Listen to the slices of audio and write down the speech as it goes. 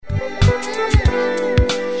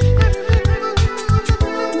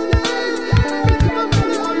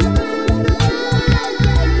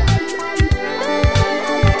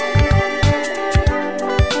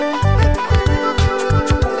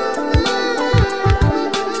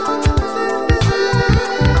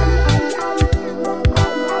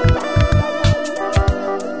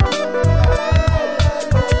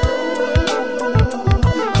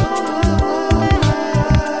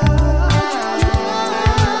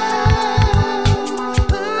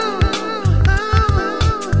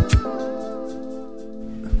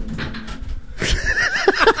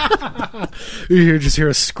You just hear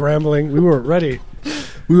us scrambling. We weren't ready.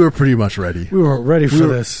 We were pretty much ready. We weren't ready for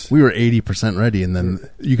this. We were 80% ready, and then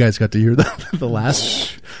you guys got to hear the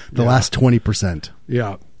last 20%.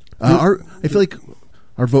 Yeah. I feel like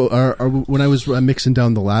when I was mixing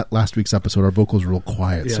down the last week's episode, our vocals were real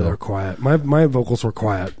quiet. Yeah, so they're quiet. My vocals were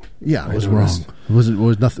quiet. Yeah, it was wrong. It was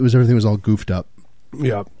nothing. Everything was all goofed up.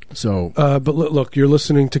 Yeah. So, but look, you're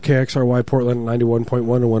listening to KXRY Portland at 91.1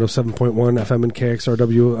 and 107.1 FM and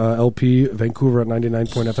KXRW LP Vancouver at 99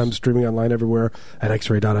 FM, streaming online everywhere at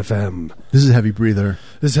xray.fm. This is Heavy Breather.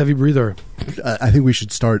 I think we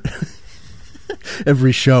should start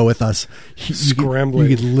every show with us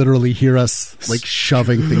scrambling. You could literally hear us like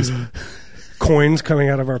shoving things, coins coming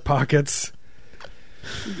out of our pockets.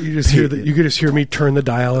 You just hear you could just hear me turn the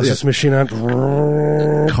dialysis machine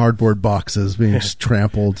on. Cardboard boxes being just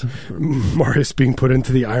trampled. Marius being put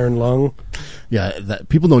into the iron lung. Yeah,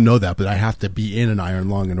 people don't know that, but I have to be in an iron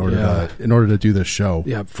lung in order to do this show.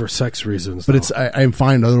 Yeah, for sex reasons. But I'm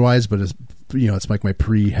fine otherwise. But it's like my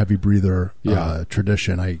pre-Heavy Breather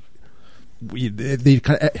tradition.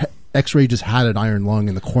 X-Ray just had an iron lung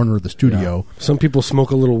in the corner of the studio. Yeah. Some people smoke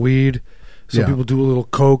a little weed. Some people do a little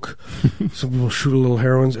coke. Some people shoot a little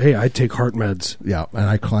heroin. Hey, I take heart meds. Yeah, and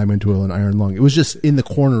I climb into an iron lung. It was just in the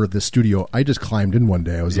corner of the studio. I just climbed in one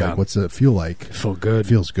day. I was like, what's it feel like? It felt good.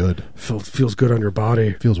 Feels good. Feels good on your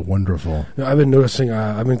body. Feels wonderful. I've been noticing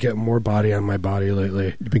I've been getting more body on my body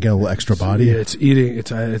lately. You've been getting a little extra body? Yeah, it's eating. It's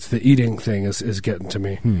the eating thing is getting to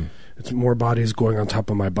me. It's more bodies going on top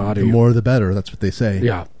of my body. The more the better. That's what they say.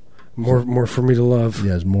 Yeah. More for me to love.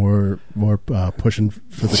 Yeah, it's more pushing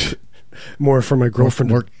for the... More for my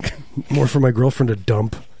girlfriend. More for my girlfriend to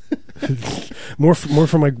dump. more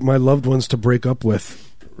for my loved ones to break up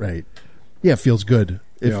with. Right. Yeah, it feels good.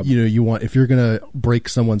 If if you're gonna break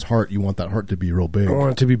someone's heart, you want that heart to be real big. I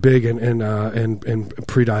want it to be big and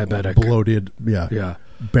pre-diabetic, bloated. Yeah.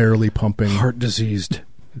 Barely pumping, heart diseased.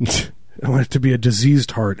 I want it to be a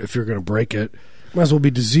diseased heart. If you're gonna break it, might as well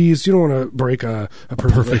be diseased. You don't want to break a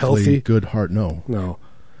perfectly healthy, good heart. No.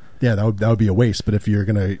 Yeah, that would be a waste. But if you're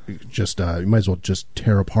gonna just, you might as well just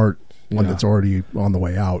tear apart one that's already on the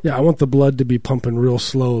way out. Yeah, I want the blood to be pumping real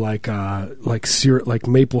slow, like syrup, like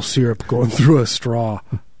maple syrup going through a straw.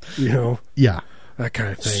 Yeah, that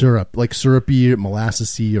kind of thing. Syrup, like syrupy,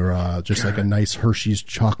 molassesy, or just like a nice Hershey's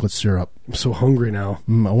chocolate syrup. I'm so hungry now.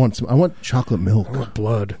 I want chocolate milk. I want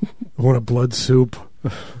blood. I want a blood soup.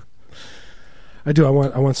 I do. I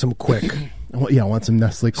want some Quick. I want some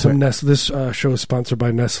Nestle Quick. This show is sponsored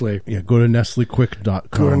by Nestle. Yeah, go to NestleQuick.com.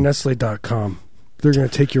 Go to Nestle.com. They're going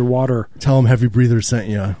to take your water. Tell them Heavy Breather sent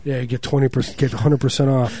you. Yeah, you get 20%, get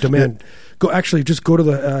 100% off. Demand. Just go to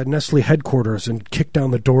the Nestle headquarters and kick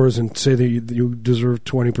down the doors and say that you deserve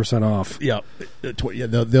 20% off. Yeah, they're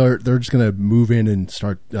just going to move in and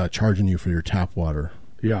start charging you for your tap water.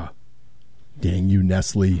 Yeah. Dang you,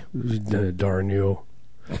 Nestle. Darn you.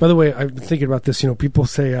 By the way, I've been thinking about this. People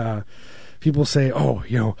say, oh,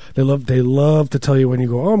 they love to tell you when you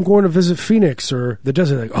go, oh, I'm going to visit Phoenix or the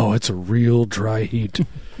desert. Like, oh, it's a real dry heat.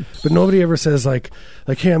 But nobody ever says like,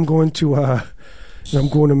 hey, I'm going to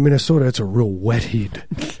Minnesota. It's a real wet heat.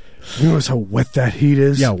 You notice how wet that heat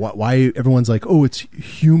is? Yeah. Why everyone's like, oh, it's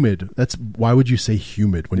humid. Why would you say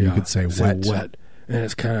humid when you could say wet? Wet. And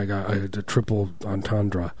it's kind of got a triple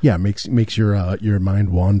entendre. Yeah, makes your mind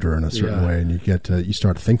wander in a certain way, and you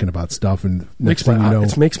start thinking about stuff, and next thing you know,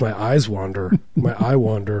 it makes my eyes wander. My eye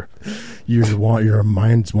wander. Your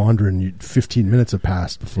mind's wandering. 15 minutes have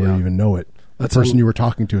passed before you even know it. The person you were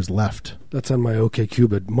talking to has left. That's on my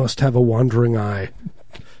OkCupid. Must have a wandering eye.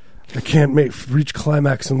 I can't reach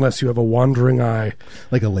climax unless you have a wandering eye.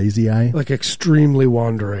 Like a lazy eye? Like extremely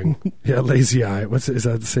wandering. Yeah, lazy eye. Is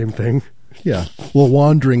that the same thing? Yeah. Well,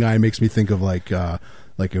 wandering eye makes me think of like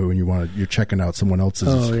when you're checking out someone else's.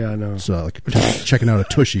 Oh yeah, no. So like checking out a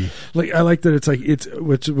tushy. Like I like that it's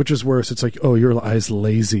which is worse. It's like, oh, your eye's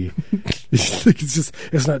lazy.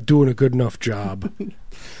 it's not doing a good enough job.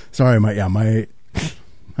 Sorry, my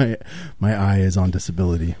eye is on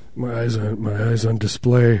disability. My eyes on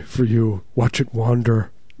display for you. Watch it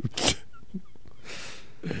wander.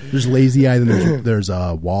 There's lazy eye, then there's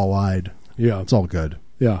wall-eyed. Yeah, it's all good.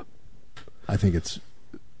 Yeah. I think it's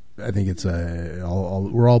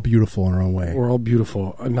we're all beautiful in our own way. We're all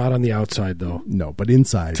beautiful. Not on the outside though. No, but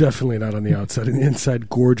inside. Definitely not on the outside. And the inside,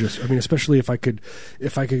 gorgeous. I mean, especially if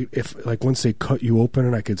like once they cut you open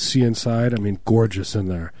and I could see inside, I mean, gorgeous in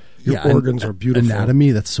there. Your organs are beautiful.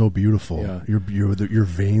 Anatomy, that's so beautiful. Yeah. Your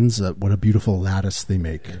veins, what a beautiful lattice they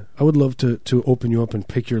make. Yeah. I would love to open you up and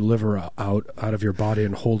pick your liver out of your body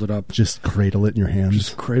and hold it up. Just cradle it in your hands.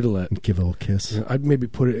 Just cradle it. And give it a little kiss. I'd maybe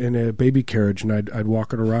put it in a baby carriage and I'd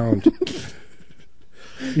walk it around.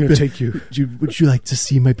 take you. Would you like to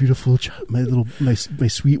see my beautiful, my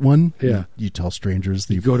sweet one? Yeah. You tell strangers.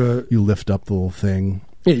 You lift up the little thing.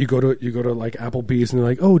 Yeah, you go to like Applebee's and they're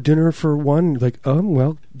like, oh, dinner for one. You're like,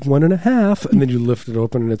 well, 1.5, and then you lift it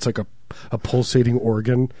open and it's like a pulsating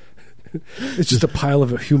organ. It's just a pile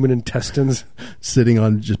of human intestines sitting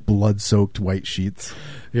on just blood-soaked white sheets.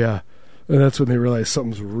 Yeah, and that's when they realize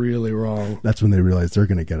something's really wrong. That's when they realize they're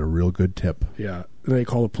going to get a real good tip. Yeah, and they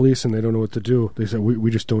call the police and they don't know what to do. They say,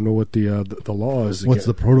 we just don't know what the law is. What's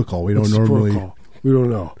the protocol? We don't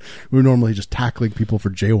know. We're normally just tackling people for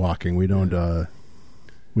jaywalking. We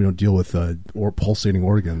don't deal with or pulsating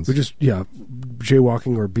organs. We just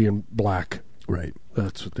jaywalking or being black. Right.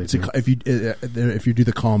 That's what they do. If you do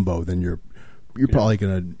the combo, then you're probably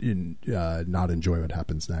going to not enjoy what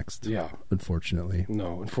happens next. Yeah. Unfortunately.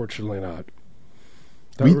 No, unfortunately not.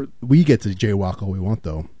 We get to jaywalk all we want,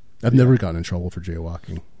 though. I've never gotten in trouble for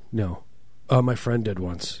jaywalking. No. My friend did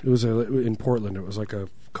once. It was in Portland. It was like a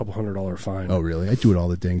couple $100 fine. Oh, really? I do it all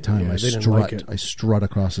the dang time. Yeah, I strut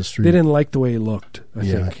across the street. They didn't like the way he looked, I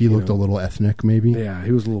think. He looked a little ethnic, maybe. Yeah,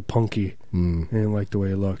 he was a little punky. They didn't like the way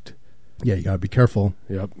he looked. Yeah, you got to be careful.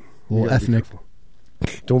 Yep. A little ethnic.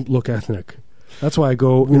 Don't look ethnic. That's why I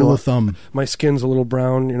go, rule of thumb. My skin's a little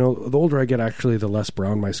brown. The older I get, actually, the less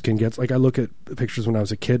brown my skin gets. Like, I look at pictures when I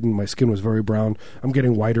was a kid and my skin was very brown. I'm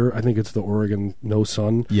getting whiter. I think it's the Oregon no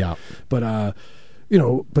sun. Yeah. But,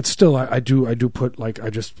 but still, I do put, like,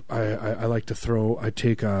 I like to throw, I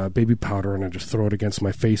take baby powder and I just throw it against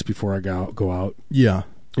my face before I go out. Yeah.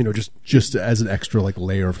 Just as an extra, like,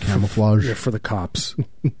 layer of camouflage. Yeah, for the cops.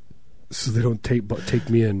 So they don't take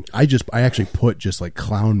me in. I actually put just like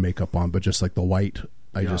clown makeup on, but just like the white.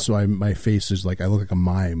 My face is like, I look like a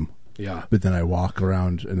mime. Yeah. But then I walk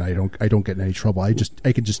around and I don't get in any trouble. I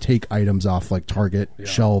can just take items off like Target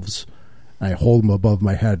shelves. And I hold them above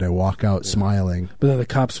my head. And I walk out smiling. But then the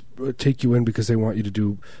cops take you in because they want you to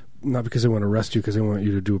do. Not because they want to arrest you, because they want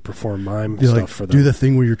you to perform mime stuff for them. Do the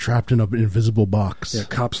thing where you're trapped in an invisible box. Yeah,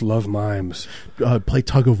 cops love mimes. Play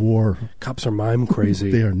tug of war. Cops are mime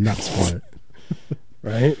crazy. They are nuts for it.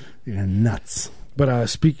 Right? They're nuts. But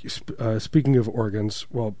speaking of organs,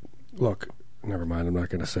 well, look, never mind. I'm not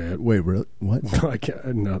going to say it. Wait, really? What? No, I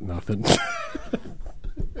can't. Nothing.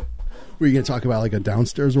 Were you going to talk about like a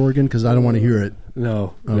downstairs organ? Because I don't want to hear it.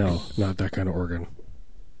 No, not that kind of organ.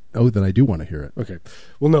 Oh, then I do want to hear it. Okay.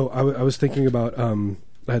 Well, no, I was thinking about,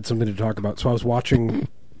 I had something to talk about. So I was watching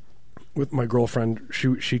with my girlfriend.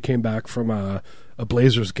 She came back from a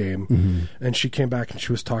Blazers game, and she came back and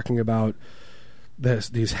she was talking about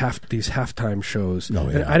these halftime shows. Oh,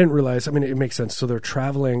 yeah. And I didn't realize, I mean, it makes sense. So they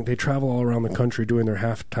travel all around the country doing their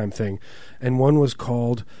halftime thing. And one was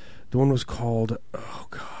called, oh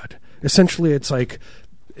God. Essentially it's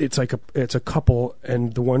a couple,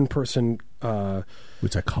 and the one person,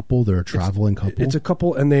 it's a couple. They're a traveling couple. It's a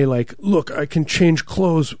couple, and they like, look, I can change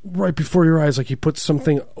clothes right before your eyes. Like he puts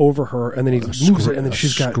something over her, and then he moves it, and then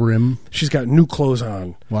she's got new clothes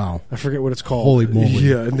on. Wow, I forget what it's called. Holy moly!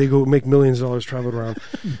 Yeah, and they go make millions of dollars traveling around.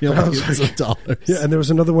 Millions of dollars. Yeah, and there was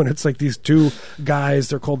another one. It's like these two guys.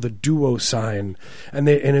 They're called the duo sign, and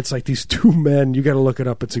it's like these two men. You got to look it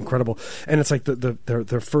up. It's incredible, and it's like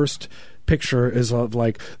their first picture is of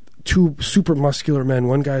like two super muscular men.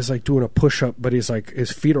 One guy's like doing a push-up, but he's like,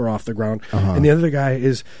 his feet are off the ground, and the other guy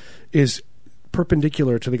is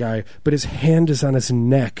perpendicular to the guy, but his hand is on his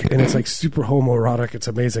neck, and it's like super homoerotic. It's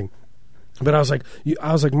amazing. But I was like,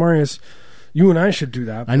 Marius, you and I should do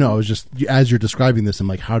that. I know. I was just, as you're describing this, I'm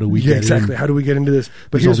like, how do we get exactly? How do we get into this?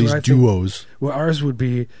 But here's all these duos. Well, ours would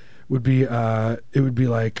be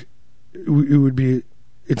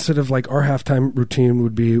instead of like our halftime routine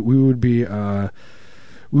would be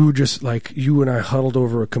we would just like you and I huddled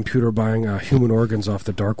over a computer buying human organs off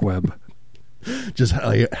the dark web. Just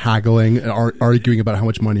like haggling and arguing about how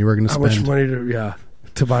much money we're going to spend. How much money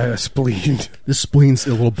to buy a spleen. This spleen's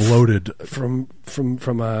a little bloated. From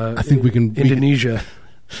I think we can Indonesia.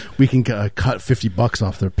 We can cut $50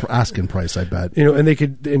 off their asking price, I bet.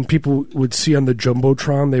 And people would see on the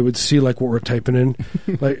Jumbotron, they would see like what we're typing in.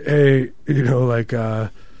 Like, hey,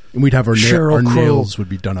 and we'd have our nails would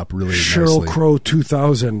be done up really Sheryl nicely. Crow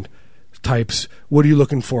 2000 types. What are you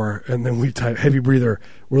looking for? And then we type heavy breather.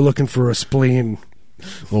 We're looking for a spleen.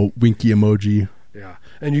 Little winky emoji. Yeah,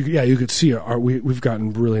 and you could see we've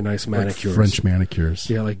gotten really nice manicures, like French manicures.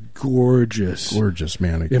 Yeah, like gorgeous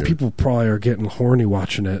manicures. And people probably are getting horny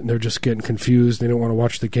watching it, and they're just getting confused. They don't want to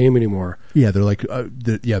watch the game anymore. Yeah, they're like,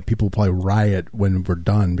 people probably riot when we're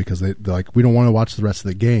done because they're like, we don't want to watch the rest of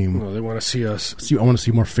the game. No, they want to see us. I want to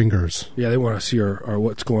see more fingers. Yeah, they want to see our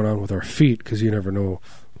what's going on with our feet because you never know.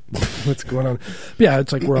 What's going on? But yeah,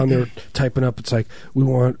 it's like we're on there typing up. It's like, we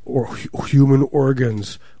want human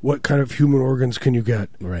organs. What kind of human organs can you get?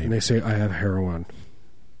 Right. And they say, I have heroin.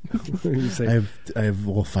 You say, I have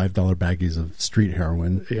little $5 baggies of street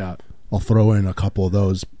heroin. Yeah. I'll throw in a couple of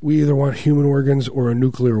those. We either want human organs or a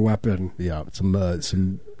nuclear weapon. Yeah,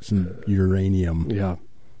 some uranium. Yeah.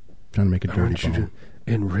 Trying to make a dirty I want you to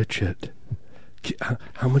enrich it.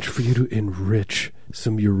 How much for you to enrich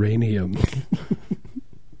some uranium?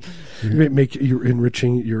 You make your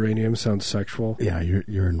enriching uranium sound sexual. Yeah,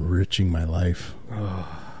 you're enriching my life.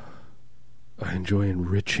 Oh, I enjoy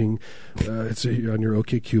enriching. It's on your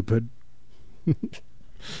OkCupid.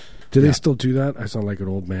 Do they still do that? I sound like an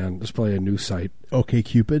old man. There's probably a new site.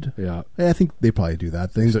 OkCupid? Yeah. I think they probably do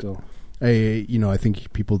that. Things that, I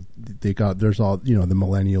think people, there's all, the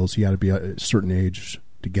millennials, you got to be a certain age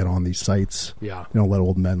to get on these sites. Yeah. They don't let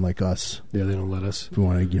old men like us. Yeah, they don't let us. If we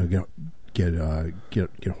want to,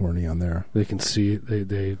 get horny on there. They can see, they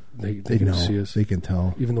can see us. They can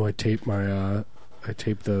tell. Even though I tape my,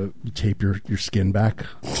 You tape your skin back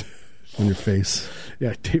on your face.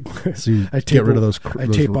 Yeah, I tape. So you get rid of those. I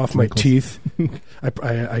tape off my teeth.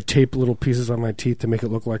 I tape little pieces on my teeth to make it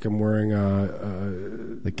look like I'm wearing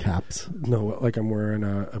the caps. No, like I'm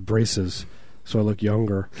wearing braces, so I look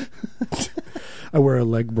younger. I wear a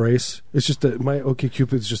leg brace. It's just my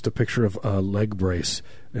OkCupid is just a picture of a leg brace,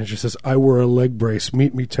 and it just says, "I wear a leg brace.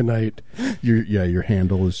 Meet me tonight." Your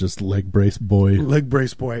handle is just leg brace boy. Leg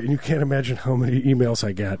brace boy, and you can't imagine how many emails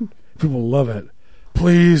I get. People love it.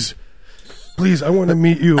 Please, I want to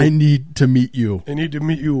meet you. I need to meet you. I need to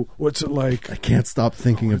meet you. What's it like? I can't stop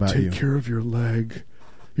thinking about you. Take care of your leg,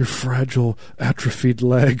 your fragile, atrophied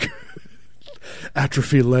leg.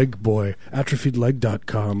 Atrophy leg boy.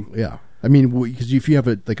 Atrophiedleg.com. Yeah. I mean, because if you have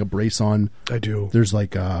a brace on, I do. There's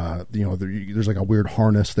like there's like a weird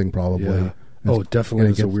harness thing probably. Yeah. Oh,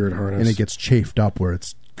 definitely. It's a weird harness, and it gets chafed up where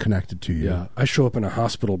it's connected to you. Yeah, I show up in a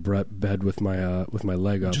hospital bed with my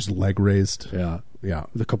leg up, just leg raised. Yeah, yeah,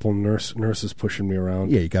 with a couple of nurses pushing me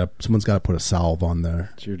around. Yeah, someone's got to put a salve on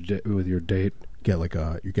there. It's with your date. You're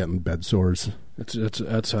getting bed sores. That's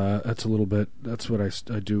a little bit. That's what I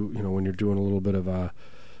do. When you're doing a little bit of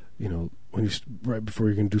when right before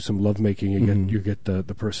you can do some lovemaking, you get the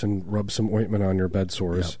person rub some ointment on your bed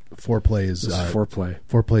sores. Yeah. Foreplay is foreplay.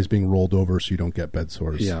 Foreplay is being rolled over so you don't get bed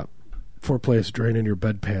sores. Yeah, foreplay is draining your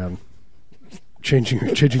bedpan,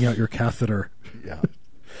 changing out your catheter. Yeah,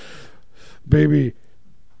 baby,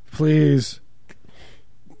 please,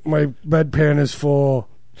 my bedpan is full.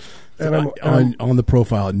 And I'm on the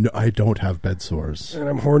profile. No, I don't have bed sores, and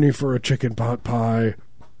I'm horny for a chicken pot pie.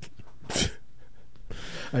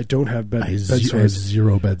 I don't have bed sores. I have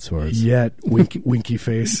zero bed sores yet. Winky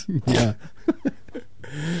face. Yeah.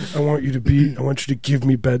 I want you to give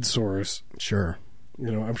me bed sores. Sure.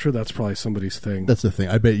 I'm sure that's probably somebody's thing. That's the thing.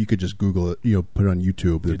 I bet you could just Google it. Put it on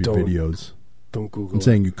YouTube. There'd be videos. Don't Google. I'm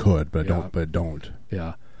saying you could, but don't.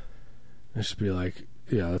 Yeah. It should be like,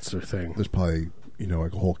 yeah, that's their thing. There's probably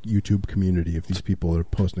like a whole YouTube community of these people that are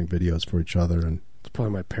posting videos for each other, and it's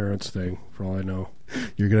probably my parents' thing, for all I know.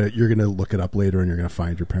 You're gonna look it up later, and you're gonna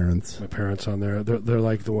find your parents. My parents on there. They're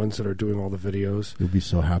like the ones that are doing all the videos. You'll be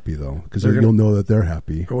so happy though, because you'll know that they're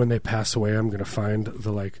happy. Or when they pass away, I'm gonna find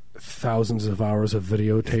the thousands of hours of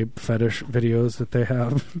videotape fetish videos that they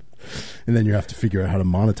have, and then you have to figure out how to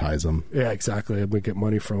monetize them. Yeah, exactly. I'm gonna get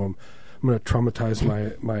money from them. I'm going to traumatize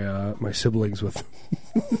my siblings with.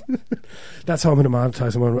 That's how I'm going to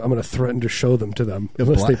monetize them. I'm going to threaten to show them to them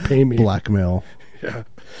unless they pay me. Blackmail. Yeah,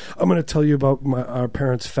 I'm going to tell you about our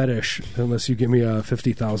parents' fetish unless you give me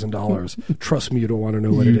 $50,000. Trust me, you don't want to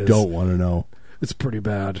know what it is. You don't want to know. It's pretty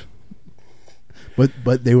bad.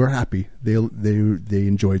 But they were happy. They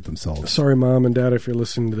enjoyed themselves. Sorry, Mom and Dad, if you're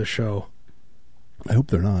listening to the show. I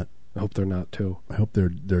hope they're not. I hope they're not too. I hope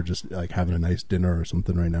they're just like having a nice dinner or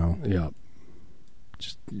something right now. Yeah.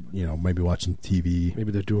 Just maybe watching TV. Maybe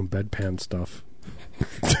they're doing bedpan stuff.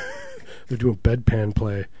 They're doing bedpan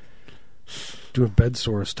play. Doing bed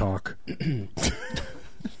sores talk. They're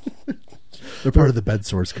part of the bed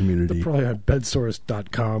sores community. They're probably on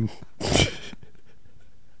bedsores.com.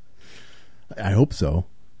 I hope so.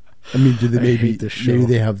 I mean, do they maybe do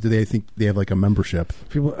they think they have like a membership?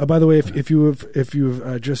 People. By the way, if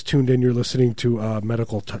you've just tuned in, you're listening to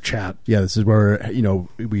Medical Chat. Yeah, this is where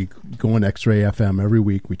we go on X-Ray FM every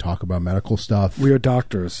week. We talk about medical stuff. We are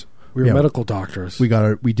doctors. We are medical doctors.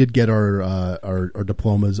 We did get our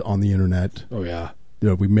diplomas on the internet. Oh yeah.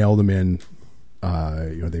 We mailed them in.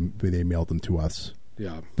 They mailed them to us.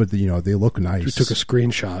 Yeah. But they look nice. We took a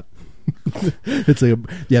screenshot. It's like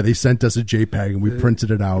they sent us a JPEG and we printed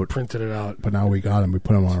it out. But now we got them. We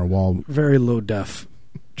put them on our wall. Very low def.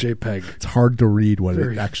 JPEG. It's hard to read what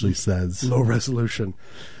it actually says. Low resolution.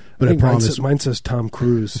 But I promise. Mine says Tom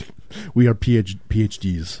Cruise. We are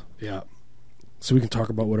PhDs. Yeah. So we can talk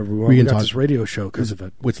about whatever we want. We got this radio show because of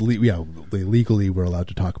it. Legally we're allowed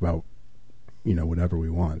to talk about, whatever we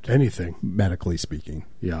want. Anything. Medically speaking.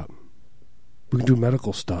 Yeah. We can do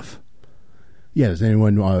medical stuff. Yeah. Does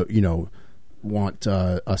anyone, want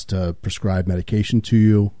us to prescribe medication to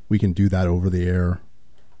you? We can do that over the air.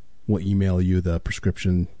 We'll email you the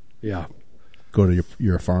prescription. Yeah. Go to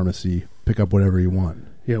your pharmacy. Pick up whatever you want.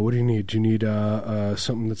 Yeah, what do you need? Do you need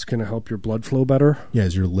something that's going to help your blood flow better? Yeah,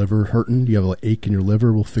 is your liver hurting? Do you have an ache in your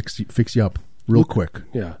liver? We'll fix you up real quick.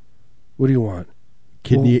 Yeah. What do you want?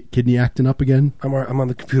 Kidney acting up again? I'm on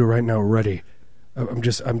the computer right now, ready. I'm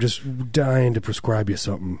just dying to prescribe you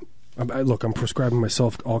something. I'm prescribing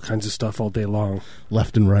myself all kinds of stuff all day long,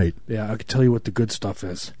 left and right. Yeah, I can tell you what the good stuff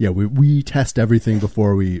is. Yeah, we test everything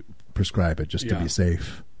before we prescribe it, just to be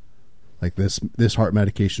safe. Like this heart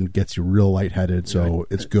medication gets you real lightheaded, so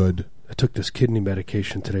it's good. I took this kidney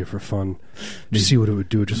medication today for fun to see what it would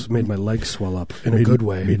do. It just made my legs swell up in a good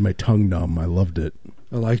way. Made my tongue numb. I loved it.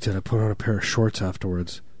 I liked it. I put on a pair of shorts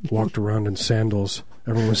afterwards. Walked around in sandals.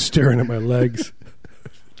 Everyone was staring at my legs.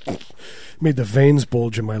 Made the veins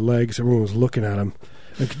bulge in my legs. Everyone was looking at them.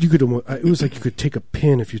 Like it was like you could take a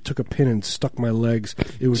pin. If you took a pin and stuck my legs,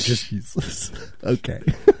 it would just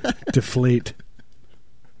deflate.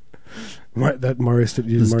 That Marius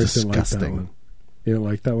didn't like that one. You didn't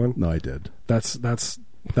like that one? No, I did.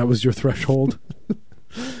 That was your threshold.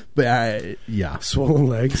 But swollen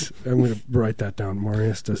legs. I'm going to write that down.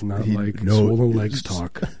 Marius does not like swollen legs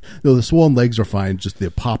talk. No, the swollen legs are fine. Just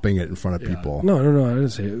the popping it in front of people. No. I didn't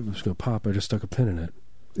say it was going to pop. I just stuck a pin in it,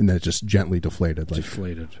 and then it just gently deflated.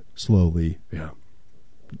 Slowly. Yeah,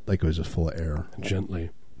 like it was just full of air.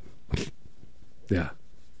 Gently. Yeah.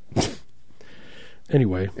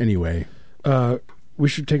 Anyway, we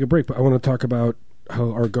should take a break. But I want to talk about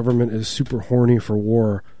how our government is super horny for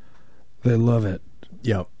war. They love it.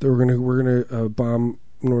 Yeah, we're gonna bomb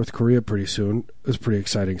North Korea pretty soon. It's pretty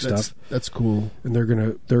exciting stuff. That's cool. And they're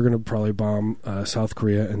gonna probably bomb South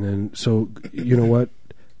Korea, and then you know what?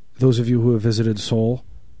 Those of you who have visited Seoul,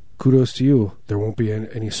 kudos to you. There won't be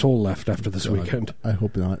any Seoul left after this weekend. I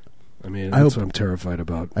hope not. I mean, that's what I'm terrified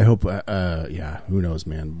about. I hope. Who knows,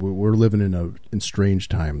 man? We're living in strange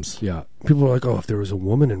times. Yeah, people are like, oh, if there was a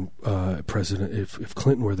woman in president, if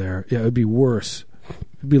Clinton were there, yeah, it'd be worse.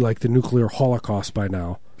 It'd be like the nuclear holocaust by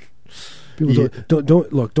now. People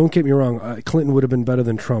don't get me wrong. Clinton would have been better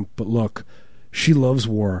than Trump, but look, she loves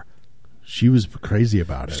war. She was crazy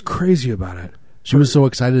about it. She was so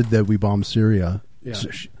excited that we bombed Syria. Yeah.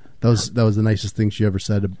 That was the nicest thing she ever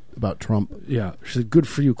said about Trump. Yeah, she said, "Good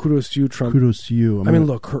for you. Kudos to you, Trump. Kudos to you." I mean,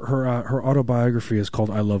 look, her autobiography is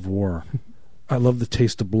called "I Love War." I love the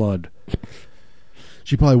taste of blood.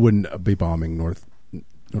 She probably wouldn't be bombing North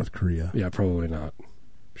Korea. Yeah, probably not.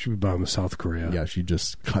 She'd be bombing South Korea. Yeah, she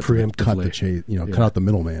just cut the chase. Cut out the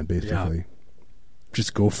middleman, basically. Yeah.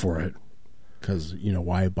 Just go for it. Because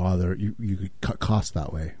why bother? You could cut costs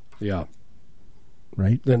that way. Yeah.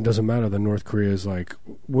 Right? Then it doesn't matter. Then North Korea is like,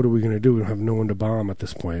 what are we going to do? We don't have no one to bomb at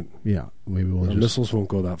this point. Yeah. Maybe missiles won't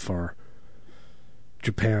go that far.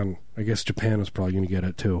 Japan. I guess Japan is probably going to get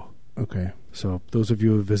it too. Okay. So those of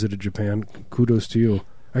you who have visited Japan, kudos to you.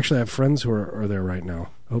 Actually, I have friends who are there right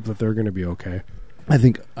now. I hope that they're going to be okay.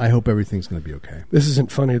 I hope everything's going to be okay. This isn't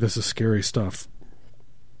funny. This is scary stuff.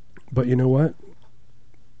 But you know what?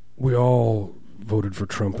 We all voted for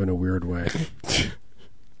Trump in a weird way.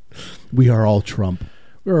 We are all Trump.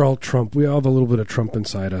 We're all Trump. We all have a little bit of Trump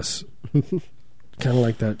inside us. Kind of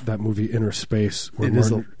like that movie Inner Space. It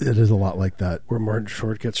is a lot like that. Where Martin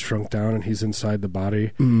Short gets shrunk down and he's inside the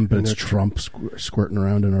body. But it's Trump squirting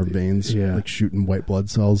around in our veins. Yeah. Like shooting white blood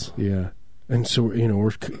cells. Yeah. And so,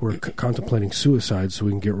 we're contemplating suicide so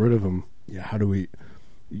we can get rid of him. Yeah. How do we...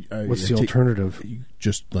 what's the alternative?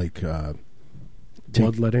 Just like...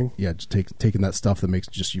 bloodletting? Yeah, just taking that stuff that makes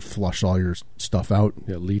just you flush all your stuff out.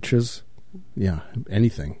 Yeah, leeches. Yeah,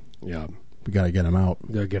 anything. Yeah. We got to get them out.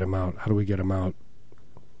 How do we get them out?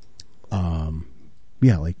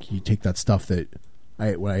 Yeah, like you take that stuff that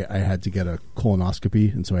I had to get a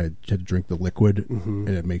colonoscopy, and so I had to drink the liquid, and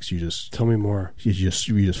it makes you just... Tell me more. You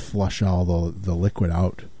just flush all the liquid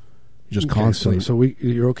out. Just constantly. So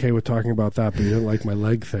you're okay with talking about that, but you didn't like my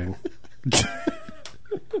leg thing.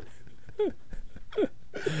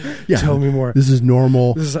 Yeah. Tell me more. This is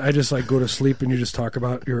normal. I just go to sleep and you just talk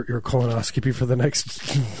about your colonoscopy for the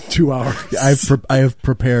next 2 hours. Yeah, I have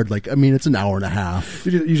prepared it's an hour and a half.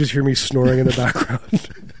 You just hear me snoring in the background.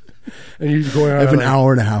 And you going on. I have an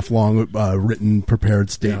hour and a half long written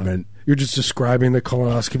prepared statement. Yeah. You're just describing the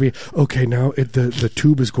colonoscopy. Okay, now the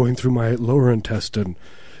tube is going through my lower intestine.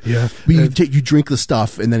 Yeah. But you drink the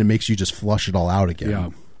stuff, and then it makes you just flush it all out again. Yeah.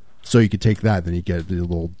 So you could take that, then you get the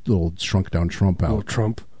little shrunk down Trump out. Little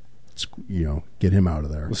Trump. Get him out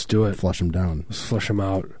of there. Let's do it. Flush him down. Let's flush him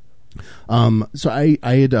out. So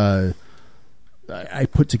I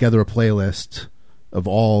put together a playlist of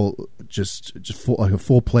all just full, like a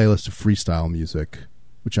full playlist of freestyle music,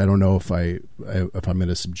 which I don't know if I'm going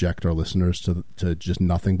to subject our listeners to just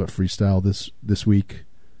nothing but freestyle this week.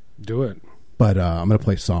 Do it. But I'm going to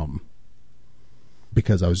play some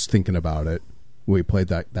because I was thinking about it. We played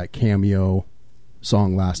that Cameo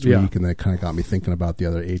song last week, and that kind of got me thinking about the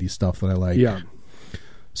other 80s stuff that I like. Yeah.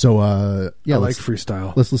 So I like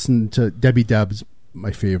freestyle. Let's listen to Debbie Deb's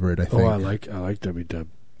my favorite, I think. Oh, I like Debbie Deb.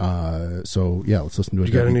 So yeah, let's listen to it.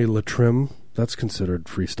 You got any Latrim? That's considered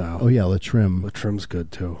freestyle. Oh yeah, Latrim. Latrim's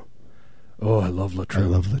good too. Oh, I love Latrim. I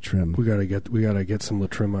love Latrim. We gotta get some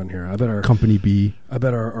Latrim on here. I bet our Company B. I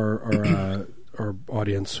bet our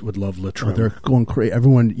audience would love Latrim. Oh, they're going crazy.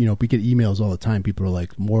 Everyone, we get emails all the time. People are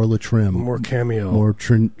like, more Latrim, more Cameo, more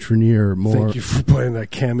Trinier, more. Thank you for playing that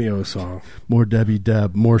Cameo song. More Debbie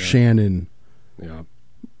Deb, more Shannon. Yeah.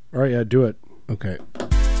 All right, yeah, do it. Okay.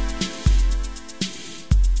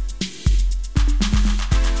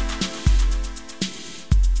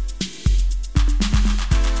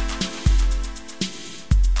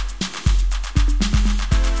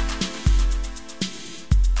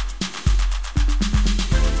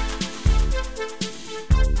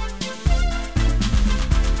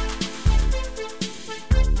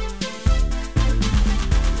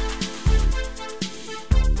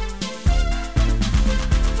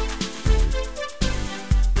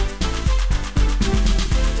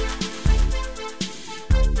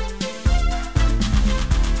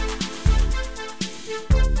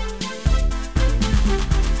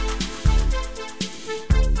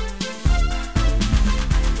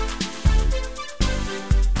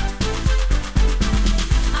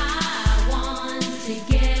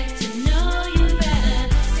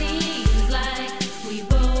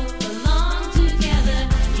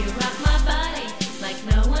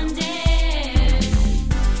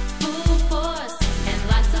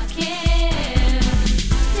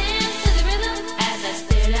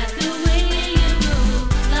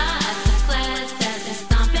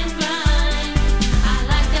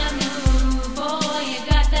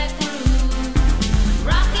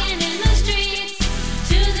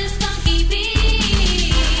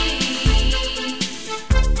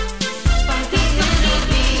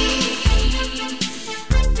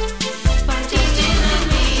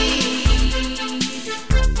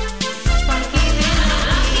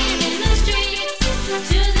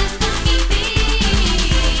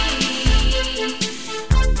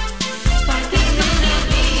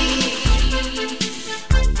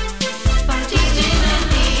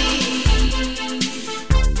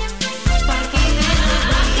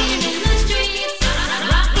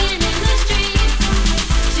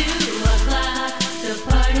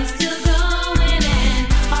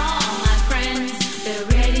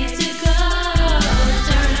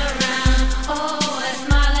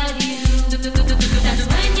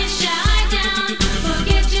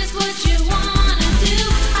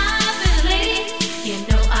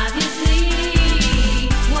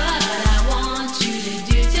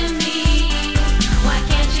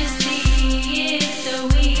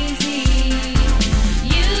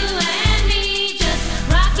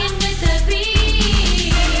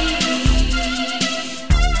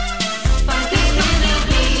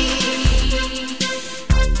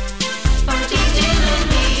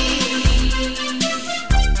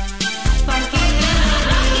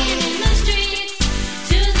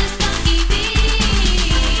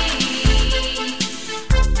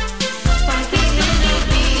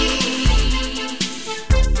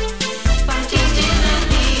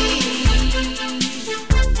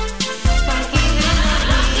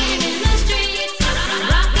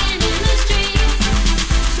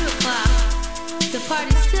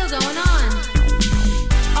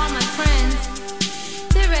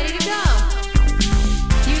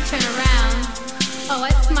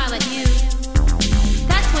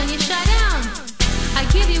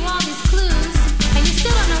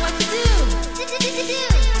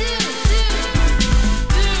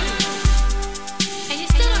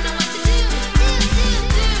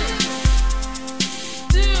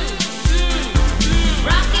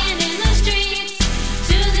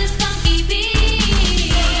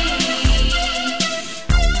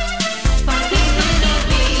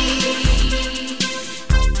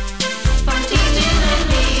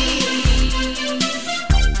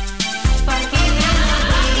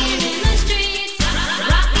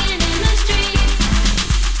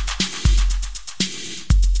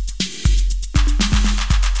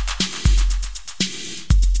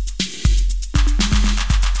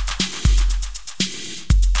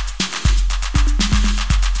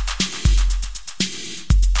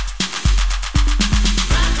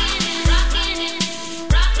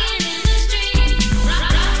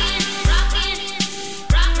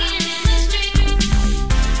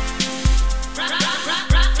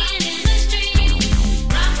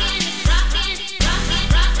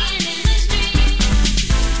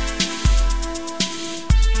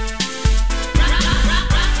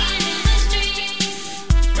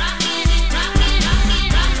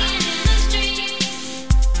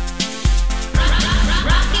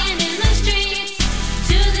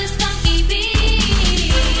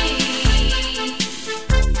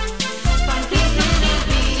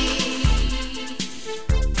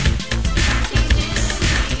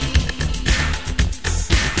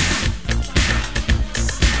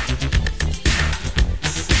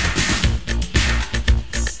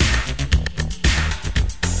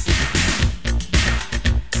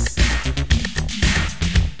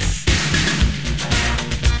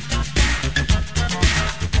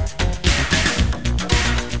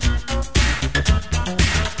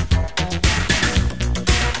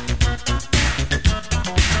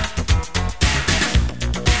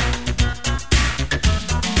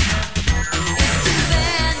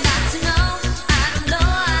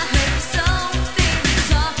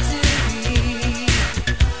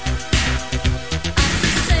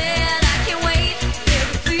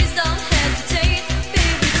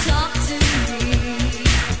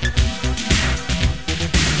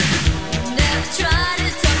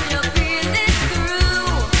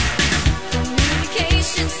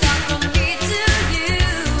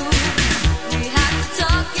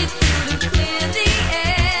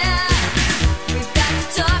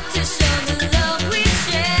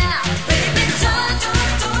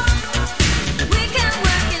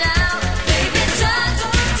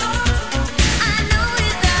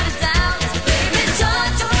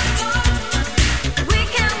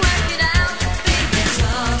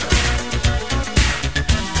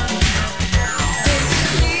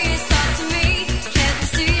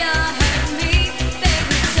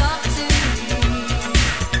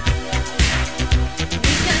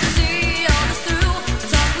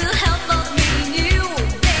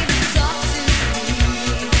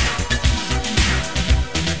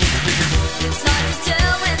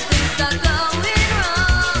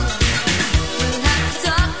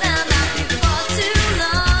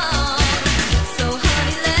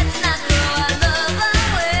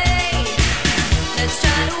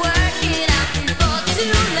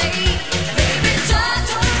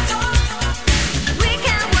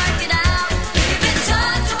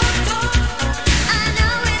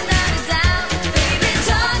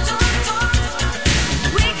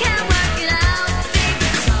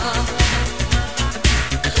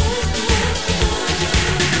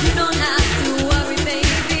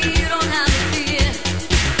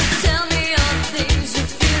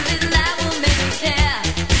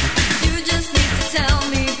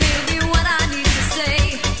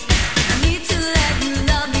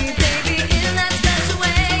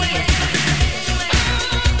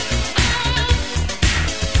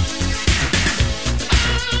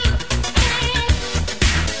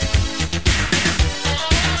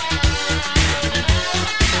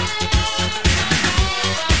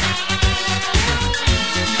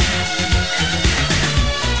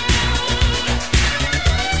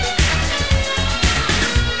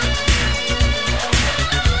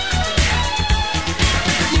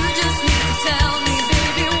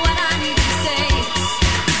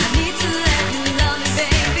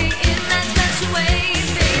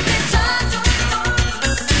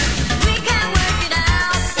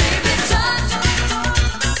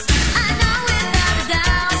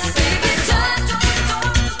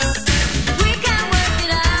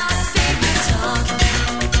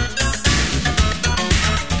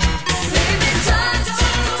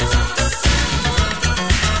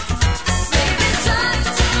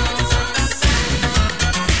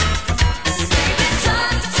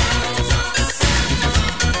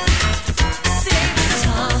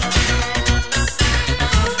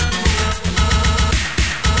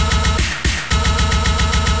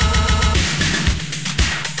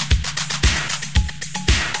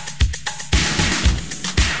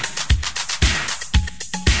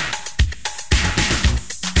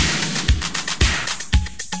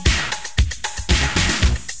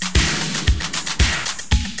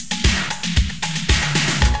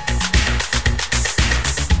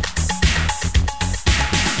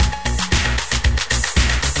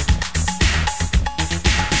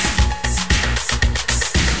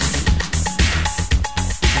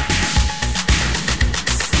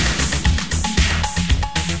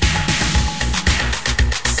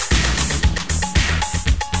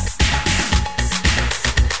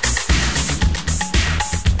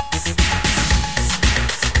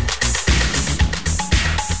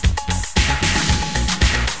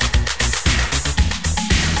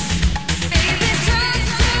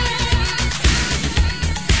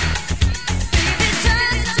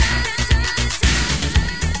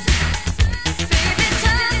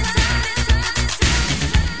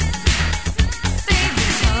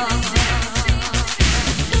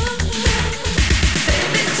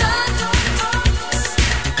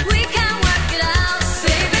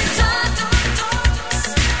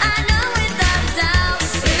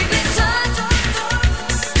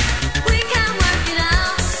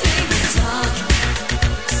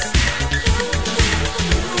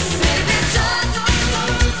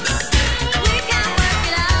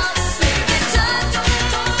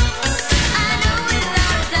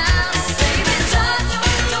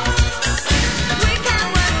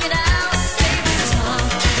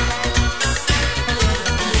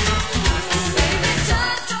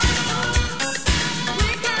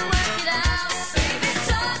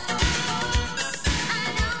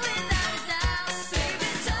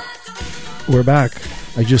 We're back.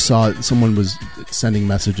 I just saw someone was sending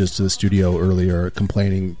messages to the studio earlier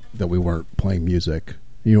complaining that we weren't playing music.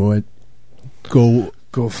 You know what?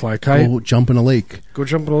 Go fly a kite. Go jump in a lake. Go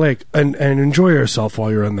jump in a lake and enjoy yourself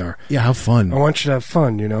while you're in there. Yeah, have fun. I want you to have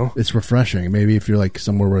fun, you know? It's refreshing. Maybe if you're like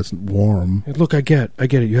somewhere where it's warm. Look, I get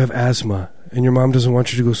it. You have asthma, and your mom doesn't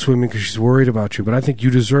want you to go swimming because she's worried about you, but I think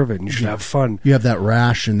you deserve it, and you should have fun. You have that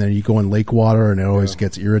rash, and then you go in lake water, and it always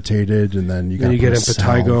gets irritated, and then you got to get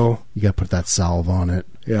impetigo. You got to put that salve on it.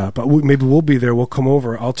 Yeah, but maybe we'll be there. We'll come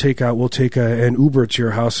over. We'll take an Uber to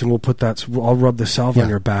your house, and we'll put that. I'll rub the salve on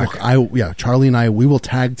your back. Look, Charlie and I, we will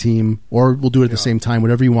tag team, or we'll do it at the same time,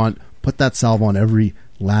 whatever you want. Put that salve on every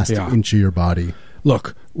last inch of your body.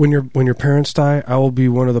 Look, when your parents die, I will be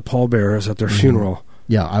one of the pallbearers at their funeral.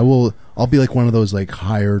 Yeah, I will. I'll be like one of those like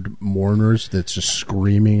hired mourners that's just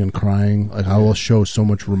screaming and crying. Like I will show so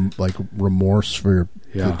much remorse for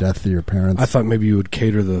the death of your parents. I thought maybe you would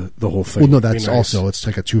cater the whole thing. Well, no, that's also it's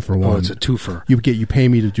like a 2-for-1. Oh, it's a twofer. You pay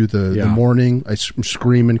me to do the mourning. I'm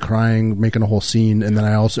screaming, crying, making a whole scene, and then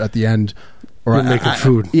I also at the end. Or making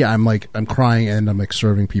food. I'm crying and I'm like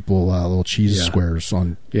serving people little cheese squares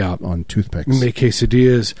on toothpicks. We make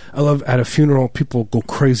quesadillas. I love at a funeral people go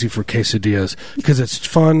crazy for quesadillas because it's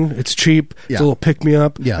fun, it's cheap, it's a little pick me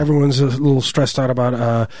up. Yeah. Everyone's a little stressed out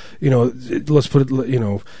about let's put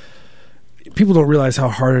it people don't realize how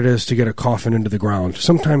hard it is to get a coffin into the ground.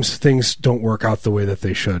 Sometimes things don't work out the way that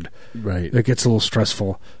they should. Right. It gets a little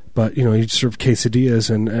stressful. But, you serve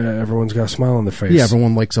quesadillas and everyone's got a smile on their face. Yeah,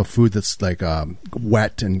 everyone likes a food that's like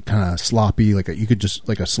wet and kind of sloppy. You could just,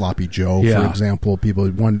 like a sloppy Joe, for example.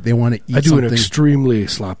 People want to eat something. I do an extremely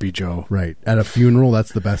sloppy Joe. Right. At a funeral,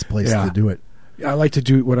 that's the best place to do it. What I like to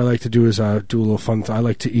do is do a little fun. I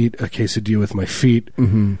like to eat a quesadilla with my feet,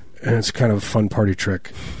 and it's kind of a fun party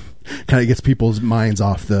trick. Kind of gets people's minds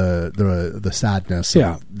off the sadness.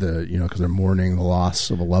 Of because they're mourning the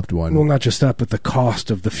loss of a loved one. Well, not just that, but the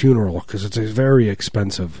cost of the funeral because it's very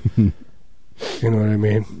expensive. You know what I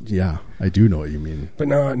mean? Yeah, I do know what you mean. But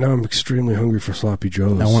now I'm extremely hungry for sloppy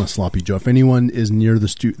joes. I want a sloppy Joe. If anyone is near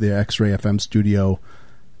the X-Ray FM studio,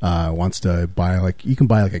 wants to buy you can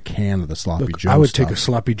buy a can of the sloppy Joe. I would take a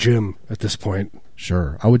sloppy Jim at this point.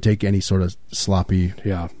 Sure, I would take any sort of sloppy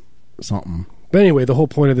something. But anyway, the whole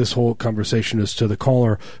point of this whole conversation is to the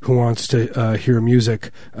caller who wants to hear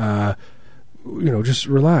music. Just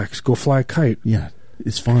relax, go fly a kite. Yeah,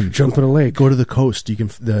 it's fun. Jump in a lake. Go to the coast. You can.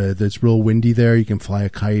 It's real windy there. You can fly a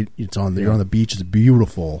kite. You're on the beach. It's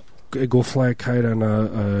beautiful. Go fly a kite on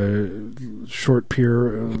a short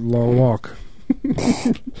pier, long walk.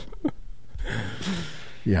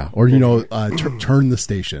 Yeah, or turn the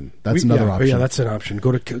station. That's another option. Yeah, that's an option.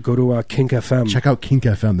 Go to Kink FM. Check out Kink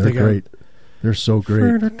FM. They're great. They're so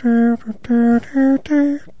great. Is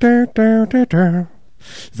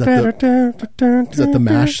that the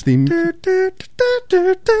MASH theme?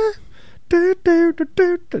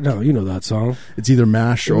 No, you know that song. It's either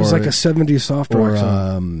MASH or... It was like a 70s soft rock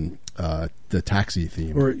song. The Taxi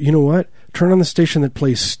theme. Or, you know what? Turn on the station that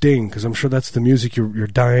plays Sting, because I'm sure that's the music you're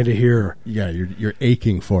dying to hear. Yeah, you're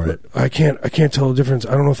aching for it. I can't tell the difference.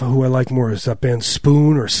 I don't know who I like more. Is that band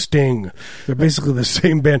Spoon or Sting? They're basically the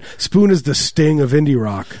same band. Spoon is the Sting of indie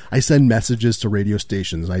rock. I send messages to radio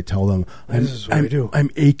stations. I tell them, this is what I do. I'm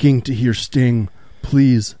aching to hear Sting.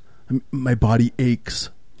 Please. My body aches.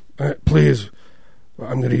 Please.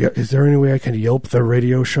 Is there any way I can Yelp the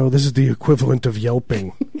radio show? This is the equivalent of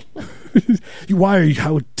yelping.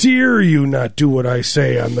 How dare you not do what I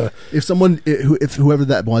say on the... If whoever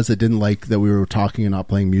that was that didn't like that we were talking and not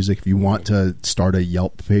playing music, if you want to start a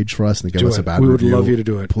Yelp page for us and give us a bad review, we would love you to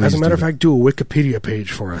do it. As a matter of fact, do a Wikipedia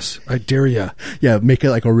page for us. I dare you. Yeah, make it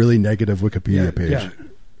like a really negative Wikipedia page. Yeah.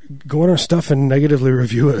 Go on our stuff and negatively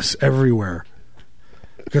review us everywhere.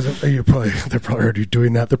 Because they're probably already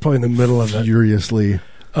doing that. They're probably in the middle of it. Furiously.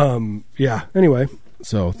 Yeah. Anyway.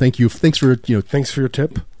 So thank you. Thanks for your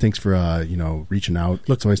tip. Thanks for reaching out.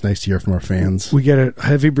 Look, it's always nice to hear from our fans. We get it.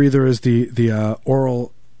 Heavy Breather is the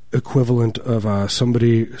oral equivalent of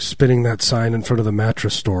somebody spinning that sign in front of the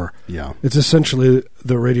mattress store. Yeah, it's essentially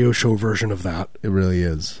the radio show version of that. It really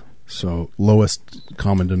is. So lowest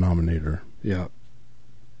common denominator. Yeah.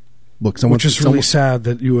 Look, which is really sad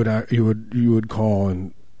that you would call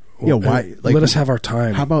and. Why? Let us have our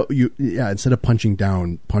time. How about you? Yeah, instead of punching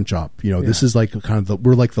down, punch up. This is like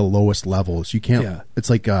we're like the lowest levels. You can't. Yeah.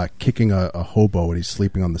 It's like kicking a hobo when he's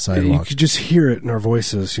sleeping on the sidewalk. You could just hear it in our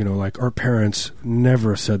voices. Like our parents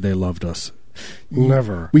never said they loved us.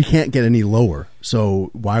 Never. We can't get any lower.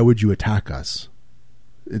 So why would you attack us?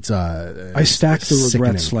 It's I stack the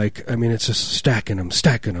regrets sickening. It's just stacking them,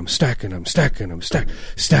 stack the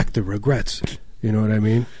regrets. You know what I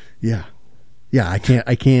mean? Yeah. Yeah, I can't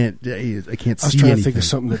see I was trying anything. to think of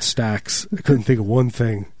something that stacks. I couldn't think of one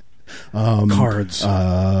thing. Cards.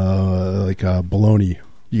 Bologna.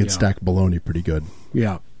 You can stack bologna pretty good.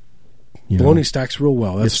 Yeah. You Bologna know? stacks real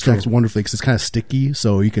well. That's It stacks true. wonderfully because it's kind of sticky,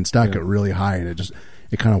 so you can stack Yeah. it really high, and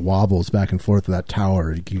it kind of wobbles back and forth to that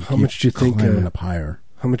tower. You How much do you think, climbing up higher?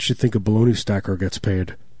 How much do you think a bologna stacker gets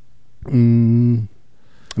paid? I mean,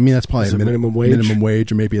 that's probably Is a it minimum wage? minimum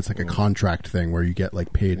wage, or maybe it's like a contract thing where you get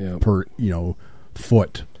like paid Yeah. per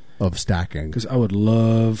foot of stacking. Because I would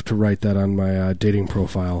love to write that on my dating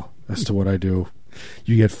profile as to what I do.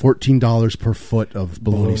 You get $14 per foot of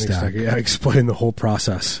bologna stack. stacker. Yeah, I explain the whole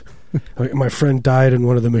process. My friend died in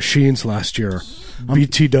one of the machines last year.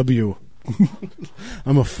 BTW.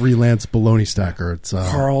 I'm a freelance bologna stacker. It's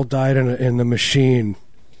Carl died in the machine.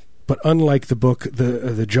 But unlike the book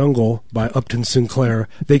The Jungle by Upton Sinclair,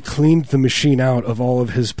 they cleaned the machine out of all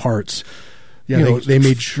of his parts. yeah. You know, They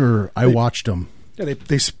made sure. I watched them. Yeah,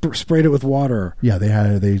 they sprayed it with water. Yeah,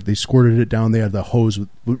 they squirted it down. They had the hose with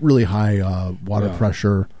really high water Yeah.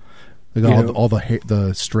 pressure. They got all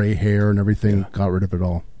the stray hair and everything. Got rid of it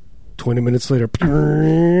all. 20 minutes later,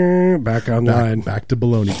 back online. Back to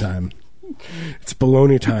bologna time. It's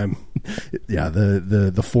bologna time. Yeah,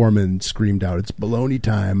 the foreman screamed out, "It's bologna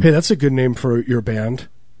time!" Hey, that's a good name for your band.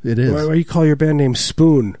 It is. Why you call your band name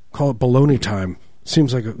Spoon? Call it Bologna Time.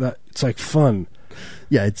 Seems like that. It's like fun.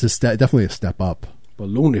 Yeah, it's definitely a step up.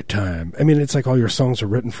 Bologna Time. I mean, it's like all your songs are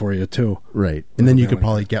written for you too. Right. And then you could like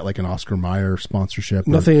probably get like an Oscar Mayer sponsorship.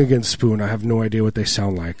 Nothing against Spoon. I have no idea what they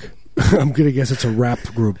sound like. I'm gonna guess it's a rap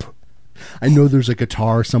group. I know there's a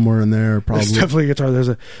guitar somewhere in there. Probably. There's definitely a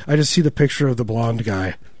guitar. I just see the picture of the blonde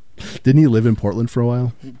guy. Didn't he live in Portland for a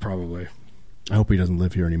while? Probably. I hope he doesn't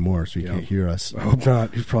live here anymore, so he can't hear us. I hope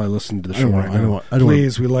not. He's probably listening to the I show don't right want- I don't now. want- I don't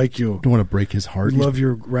Please, we like you. Don't want to break his heart. We love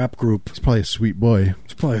your rap group. He's probably a sweet boy.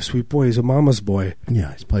 He's probably a sweet boy. He's a mama's boy.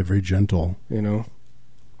 Yeah, he's probably very gentle. You know,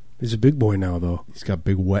 he's a big boy now, though. He's got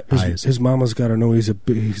big wet eyes. His mama's got to know he's a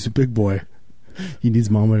big boy. He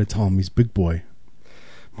needs mama to tell him he's big boy.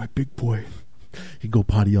 My big boy. He'd go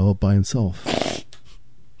potty all by himself.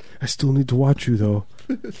 I still need to watch you though.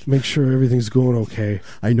 Make sure everything's going okay.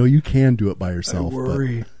 I know you can do it by yourself. I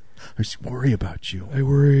worry. But I just worry about you. I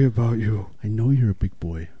worry about you. I know you're a big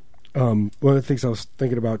boy. One of the things I was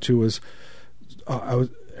thinking about too was I was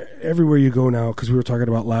everywhere you go now, because we were talking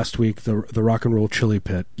about last week the Rock and Roll Chili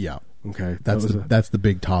Pit. Yeah, Okay, that's the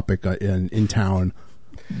big topic in town.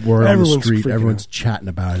 We're on the street. Everyone's chatting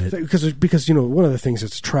about it because you know, one of the things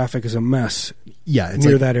is traffic is a mess. Yeah, it's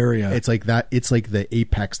near like, that area. It's like that. It's like the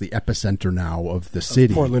apex, the epicenter now of the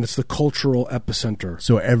city. Portland. It's the cultural epicenter.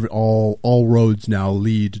 So all roads now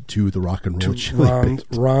lead to the Rock and Roll Chili Pit.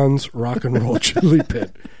 Ron's Rock and Roll Chili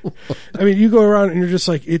Pit. I mean, you go around and you're just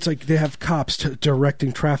like, it's like they have cops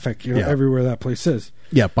directing traffic, you know, everywhere that place is.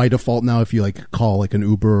 Yeah, by default now, if you like call like an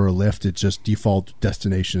Uber or a Lyft, it's just default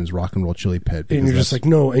destination is Rock and Roll Chili Pit. And you're just like,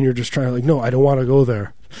 no, and you're just trying to like, no, I don't want to go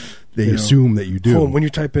there. They assume that you do. Home. When you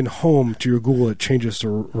type in home to your Google, it changes to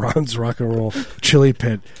Ron's Rock and Roll Chili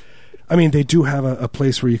Pit. I mean, they do have a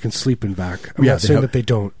place where you can sleep and back. I'm not saying that they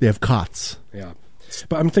don't. They have cots. Yeah.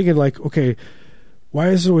 But I'm thinking like, okay, why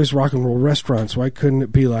is it always rock and roll restaurants? Why couldn't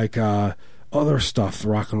it be like other stuff,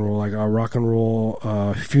 rock and roll, like a rock and roll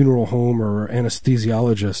funeral home or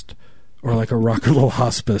anesthesiologist or like a rock and roll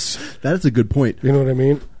hospice? That is a good point. You know what I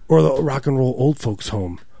mean? Or the rock and roll old folks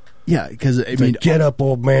home. Yeah, because I mean, like, get up,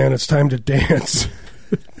 old man, it's time to dance.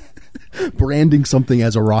 Branding something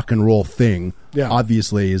as a rock and roll thing,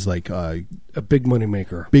 obviously is like a big money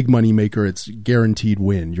maker. Big money maker. It's guaranteed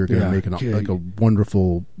win. You're going to make like a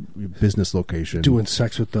wonderful business location. Doing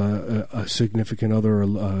sex with a significant other,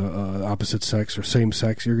 opposite sex or same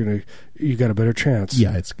sex, you got a better chance.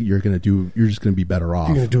 Yeah, you're just going to be better off.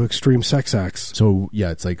 You're going to do extreme sex acts. So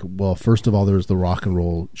yeah, it's like, well, first of all, there's the Rock and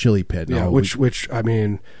Roll Chili Pit. Yeah, which I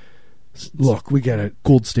mean. Look, we get it.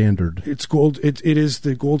 Gold standard. It's gold. It is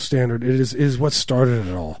the gold standard. It is what started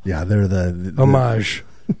it all. Yeah, they're the homage.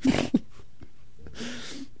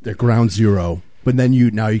 They're ground zero. But then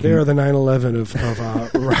they are the 9/11 of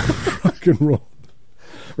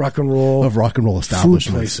rock and roll establishments.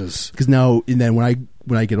 Food places. Because now and then when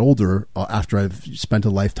I get older, after I've spent a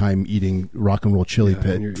lifetime eating Rock and Roll Chili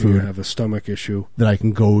Pit food, you have a stomach issue. That I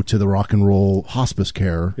can go to the Rock and Roll hospice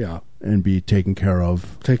care. Yeah. And be taken care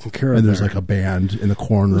of. And there's like a band in the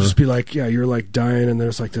corner. It'll just be like, you're like dying, and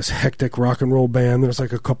there's like this hectic rock and roll band. There's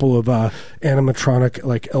like a couple of animatronic,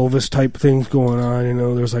 like Elvis type things going on. You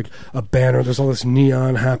know, there's like a banner. There's all this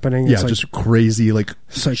neon happening. Yeah, it's just like crazy, like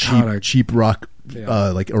psychotic, cheap rock,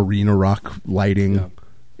 like arena rock lighting. Yeah.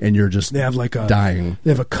 and you're just They have like dying. They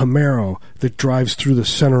have a Camaro that drives through the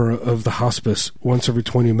center of the hospice once every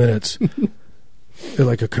 20 minutes. They're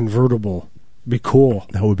like a convertible. Be cool.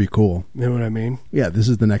 That would be cool. You know what I mean? Yeah, this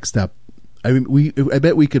is the next step. I mean, I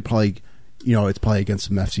bet we could probably, it's probably against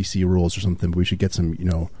some FCC rules or something, but we should get some,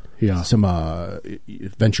 some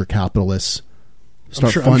venture capitalists.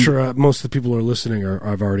 I'm sure most of the people who are listening are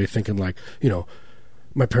already thinking like,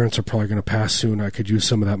 my parents are probably going to pass soon. I could use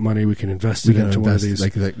some of that money. We can invest it into one of these.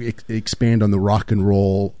 Like expand on the rock and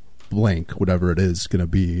roll blank, whatever it is going to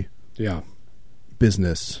be. Yeah.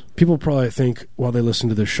 Business. People probably think while they listen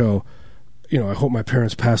to this show, I hope my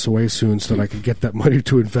parents pass away soon so that I can get that money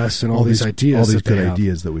to invest in all these ideas. All these good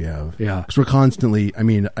ideas that we have. Yeah. Because we're constantly,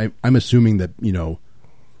 I'm assuming that,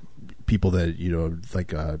 people that,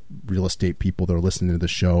 like real estate people that are listening to the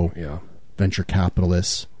show. Yeah. Venture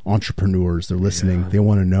capitalists, entrepreneurs, they're listening. Yeah. They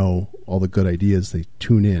want to know all the good ideas. They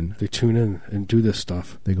tune in. They tune in and do this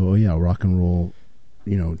stuff. They go, oh yeah, rock and roll,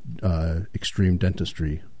 extreme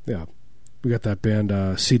dentistry. Yeah. We got that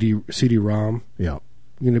band CD-ROM. Yeah.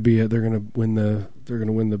 They're going to win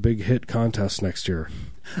the big hit contest next year.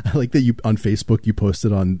 I like that you on Facebook you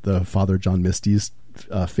posted on the Father John Misty's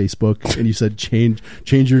Facebook and you said change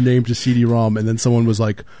your name to CD-ROM, and then someone was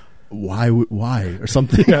like, why or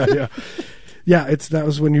something. Yeah, that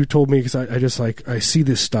was when you told me, because I just I see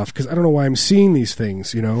this stuff because I don't know why I'm seeing these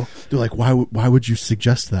things. They're like, why would you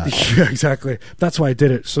suggest that? Yeah, exactly. That's why I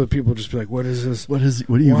did it, so people just be like, what is this? What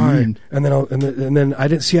do you mean? And then I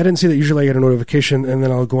didn't see that. Usually I get a notification, and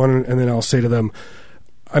then I'll go on and then I'll say to them,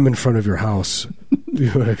 I'm in front of your house.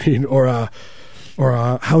 You know what I mean? Or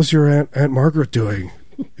how's your Aunt Margaret doing?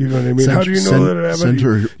 You know what I mean? How do you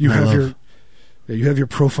know that you have your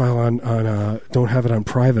profile on don't have it on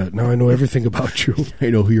private. Now I know everything about you. I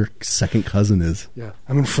know who your second cousin is. Yeah.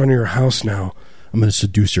 I'm in front of your house now. I'm going to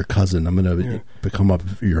seduce your cousin. I'm going to become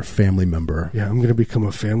your family member. Yeah, I'm going to become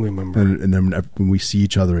a family member. And then when we see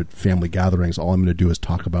each other at family gatherings, all I'm going to do is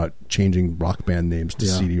talk about changing rock band names to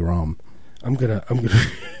CD-ROM. I'm gonna.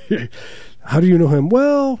 How do you know him?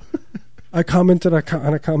 Well, I commented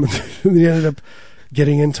on a comment, and he ended up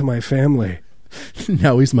getting into my family.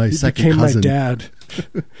 Now he's my second cousin. My dad.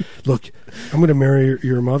 Look, I'm going to marry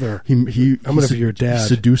your mother. I'm going to be your dad. He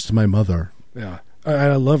seduced my mother. Yeah,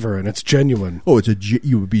 I love her, and it's genuine. Oh,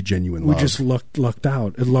 you would be genuine love. We just lucked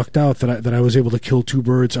out. It lucked out that I was able to kill two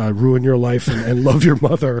birds, ruin your life, and love your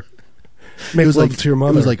mother. Make love to your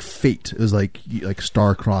mother. It was like fate. It was like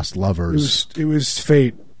star-crossed lovers. It was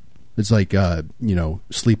fate. It's like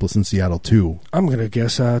Sleepless in Seattle 2. I'm going to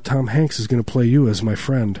guess Tom Hanks is going to play you as my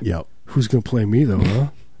friend. Yep. Who's going to play me, though, huh?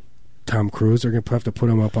 Tom Cruise. They're going to have to put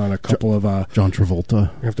him up on a couple of... John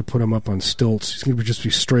Travolta. You have to put him up on stilts. He's going to just be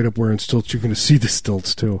straight up wearing stilts. You're going to see the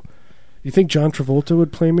stilts, too. You think John Travolta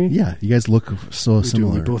would play me? Yeah, you guys look so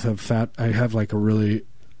similar. We both have fat... I have like a really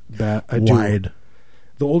bad... Wide.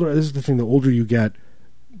 This is the thing, the older you get,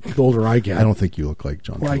 the older I get. I don't think you look like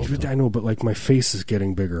John Travolta. I know, but like my face is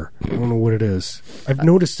getting bigger. I don't know what it is. I've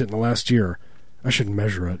noticed it in the last year. I should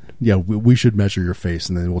measure it. Yeah, we should measure your face,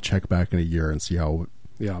 and then we'll check back in a year and see how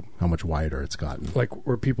much wider it's gotten. Like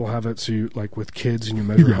where people have it, so you like with kids, and you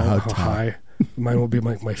measure how high. Mine will be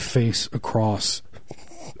like my face across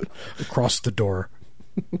the door.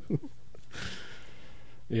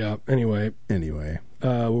 Yeah. Anyway,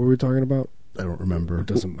 what were we talking about? I don't remember. It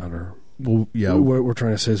doesn't matter. Well, yeah. What we're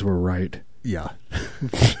trying to say is we're right. Yeah.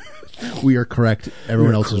 We are correct.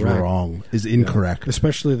 Everyone else is wrong. Is incorrect. Yeah.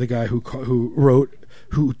 Especially the guy who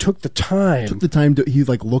took the time. He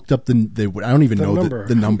looked up the I don't even know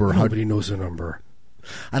the number. Nobody knows the number.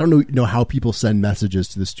 I don't know how people send messages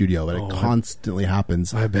to the studio, but it constantly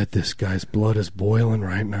happens. I bet this guy's blood is boiling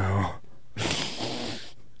right now.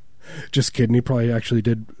 Just kidding. He probably actually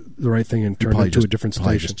did the right thing and turned it to a different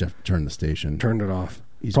station. Just turned the station. Turned it off.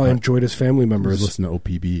 He probably enjoyed his family members. He was listening to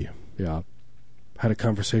OPB. Yeah. Had a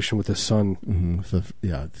conversation with his son.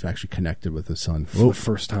 Mm-hmm. Actually connected with his son. For the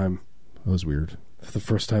first time. That was weird. For the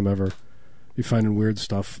first time ever. You're finding weird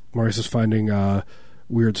stuff. Maurice is finding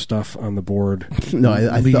weird stuff on the board. No,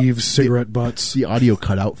 I leaves, cigarette butts. The audio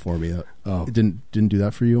cut out for me. It didn't do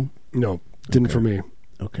that for you? No, didn't for me.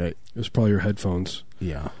 Okay. It was probably your headphones.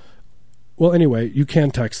 Yeah. Well, anyway, you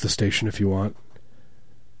can text the station if you want.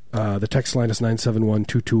 The text line is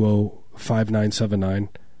 971-220-5979.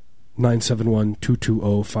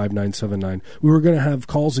 971-220-5979. We were going to have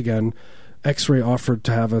calls again. X-Ray offered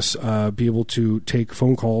to have us be able to take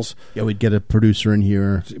phone calls. Yeah, we'd get a producer in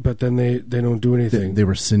here. But then they don't do anything. They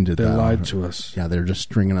rescinded that. They lied to us. Yeah, they're just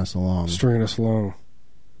stringing us along.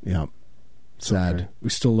 Yeah. Sad. Okay. We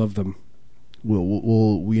still love them.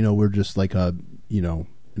 We're just like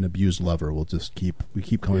an abused lover will just keep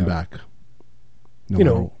coming back. No you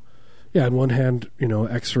matter- know, yeah. On one hand, you know,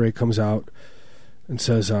 X-Ray comes out and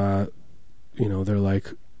says, you know, they're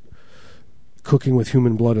like, cooking with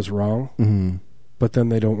human blood is wrong. Mhm. But then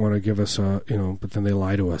they don't want to give us, you know. But then they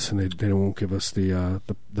lie to us, and they won't give us the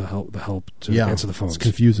help to answer the phones. It's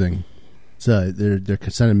confusing. So they're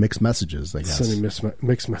sending mixed messages, I guess. Sending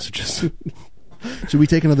mixed messages. Should we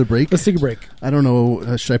take another break? Let's take a break. I don't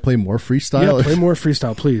know. Should I play more freestyle? Yeah, play more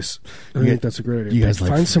freestyle, please. I think that's a great idea. You guys like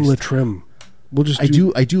find some freestyle? Latrim. We'll just. I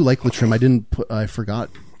do like Latrim. I forgot.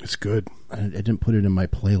 It's good. I didn't put it in my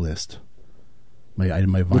playlist. My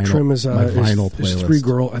vinyl. Latrim is my vinyl is playlist. 3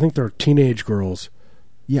 girls. I think they're teenage girls.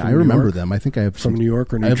 Yeah, from I New remember York. them. I think I have From New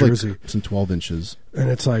York or New I have Jersey. like some 12 inches. And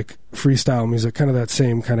it's like freestyle music, kind of that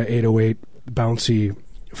same kind of 808 bouncy,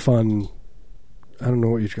 fun. I don't know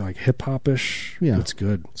what you'd like, hip hop ish. Yeah, it's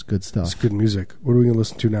good. It's good stuff. It's good music. What are we gonna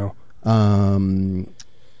listen to now?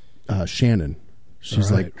 Shannon.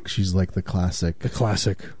 She's All right. like the classic. The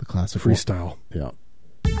classic freestyle. Yeah.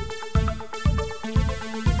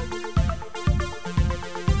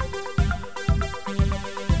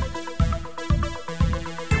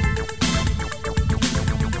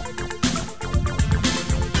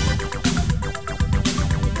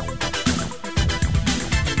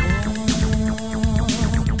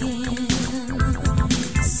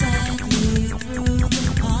 Sadly through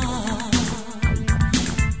the park,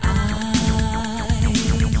 I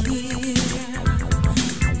hear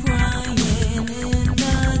crying in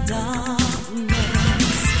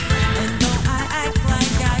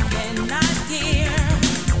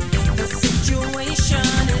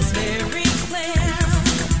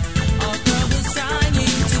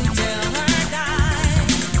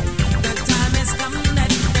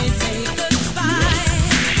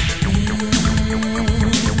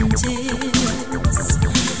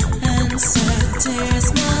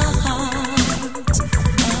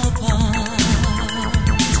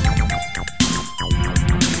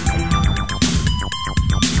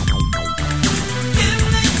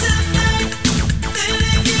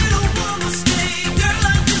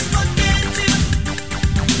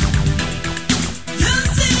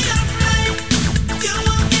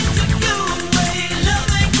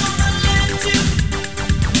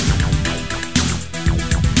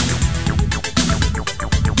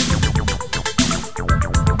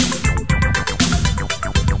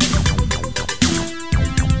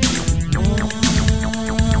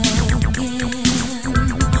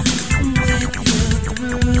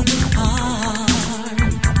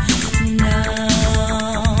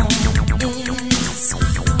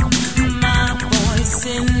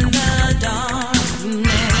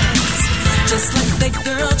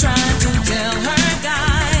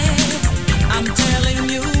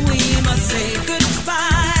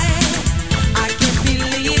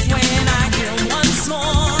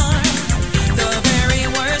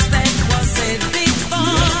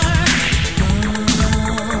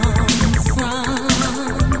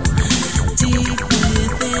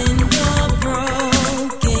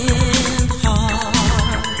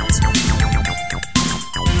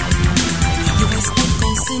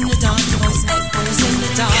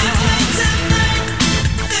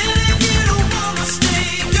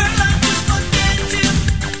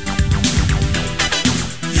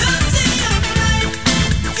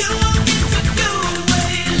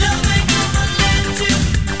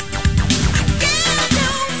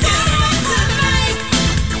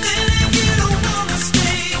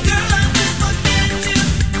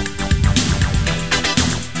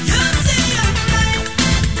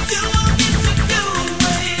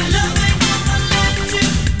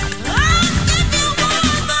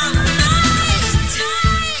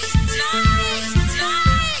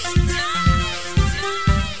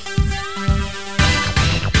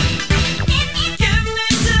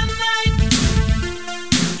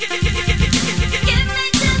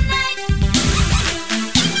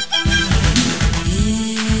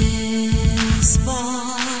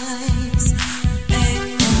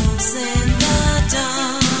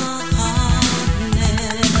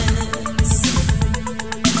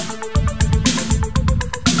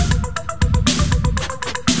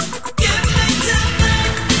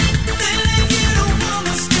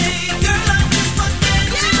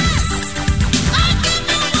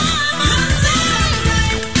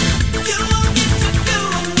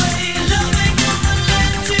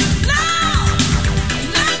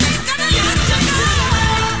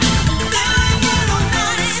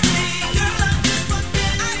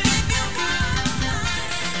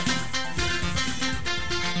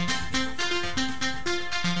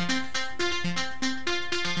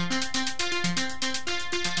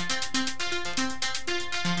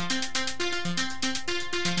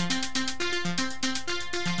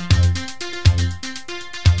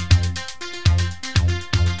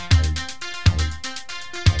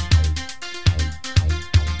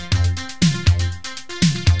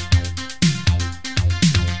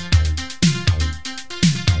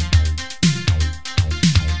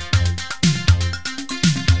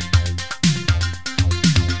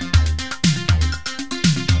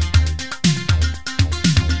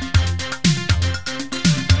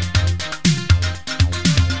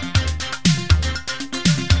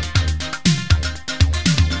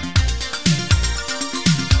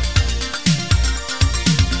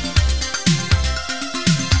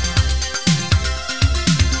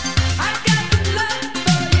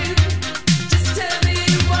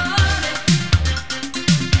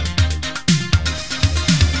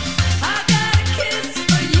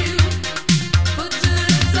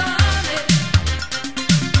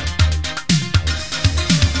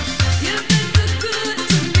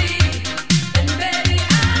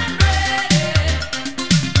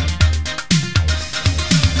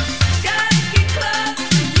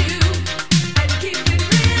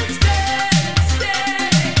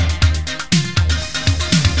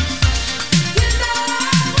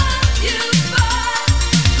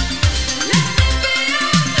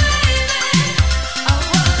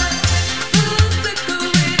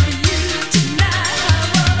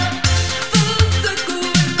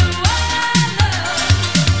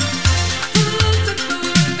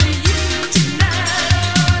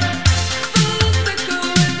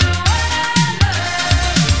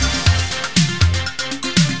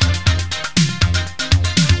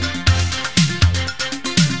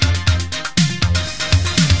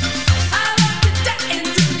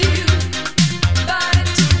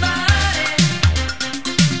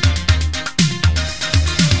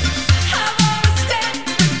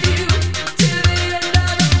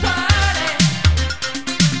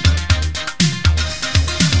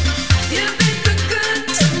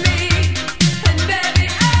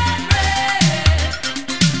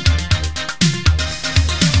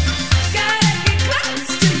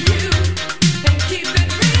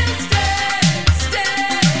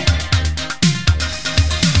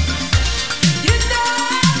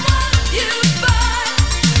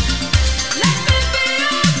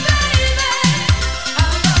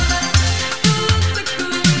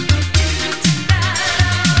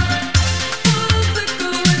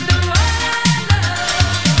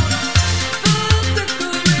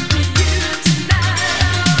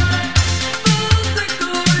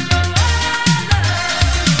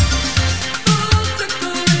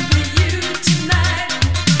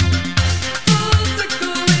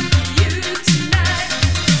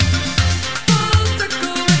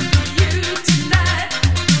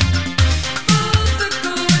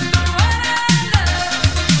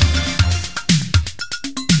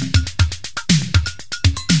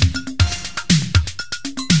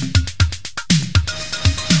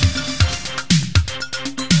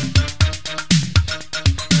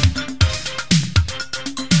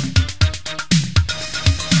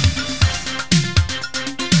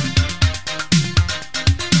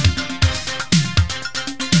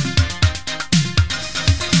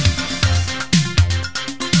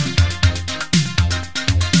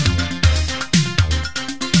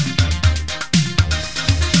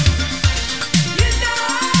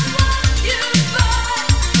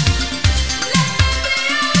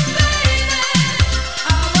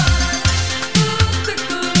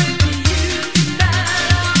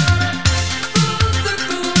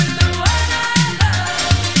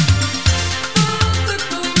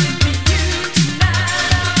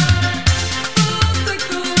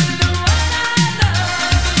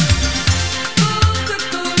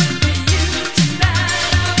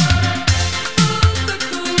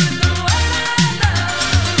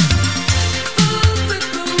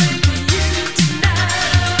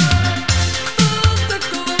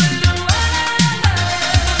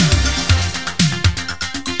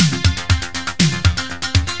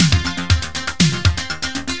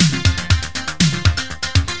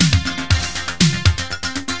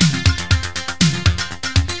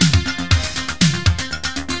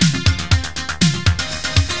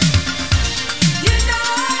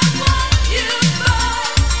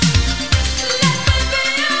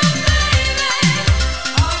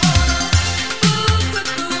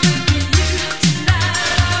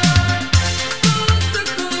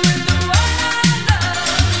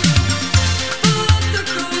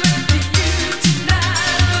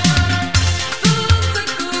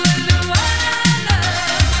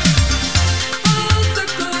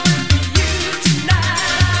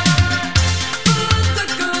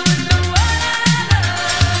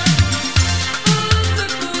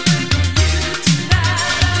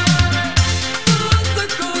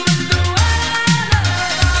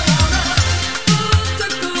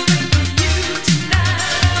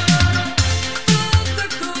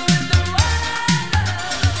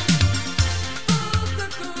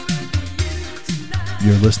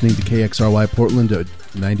You're listening to KXRY Portland at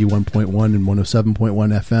 91.1 and 107.1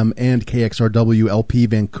 FM and KXRW LP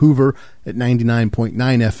Vancouver at 99.9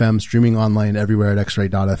 FM, streaming online everywhere at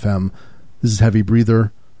xray.fm. This is Heavy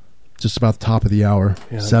Breather, just about the top of the hour,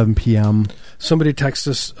 7 p.m. Somebody texted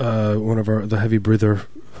us, one of the Heavy Breather,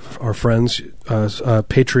 our friends,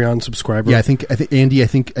 Patreon subscriber. Yeah, I think Andy. I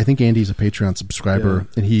think Andy's a Patreon subscriber,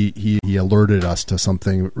 and he alerted us to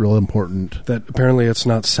something real important. That apparently it's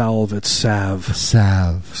not salve, it's salve.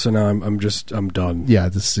 Salve. So now I'm done. Yeah,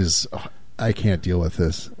 this is. I can't deal with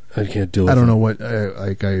this. I can't deal with it. I don't know what.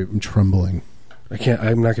 I'm trembling. I can't.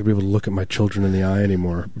 I'm not going to be able to look at my children in the eye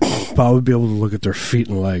anymore. But I would be able to look at their feet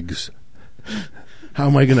and legs. How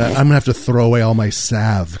am I gonna? I'm gonna have to throw away all my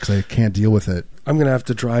salve because I can't deal with it. I'm going to have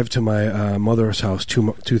to drive to my mother's house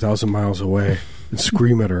 2,000 miles away and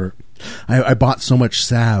scream at her. I bought so much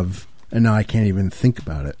salve, and now I can't even think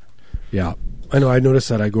about it. Yeah. I know. I noticed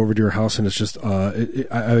that. I go over to your house, and it's just,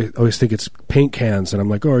 I always think it's paint cans, and I'm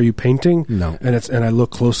like, oh, are you painting? No. And I look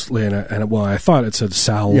closely, and I thought it said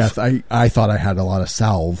salve. Yeah, I thought I had a lot of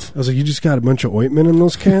salve. I was like, you just got a bunch of ointment in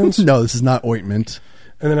those cans? No, this is not ointment.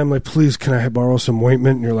 And then I'm like, please, can I borrow some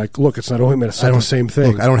ointment? And you're like, look, it's not ointment. It's not the same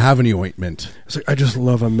thing. Look, I don't have any ointment. It's like, I just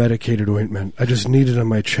love a medicated ointment. I just need it on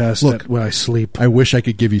my chest when I sleep. I wish I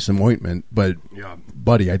could give you some ointment, but,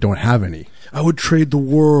 buddy, I don't have any. I would trade the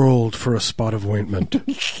world for a spot of ointment.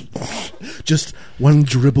 Just one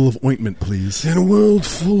dribble of ointment, please. In a world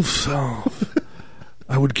full of salve,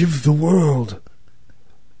 I would give the world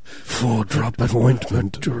 4 drops of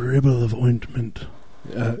ointment. Dribble of ointment.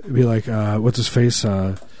 It'd be like, what's his face?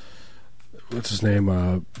 What's his name?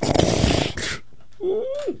 Who?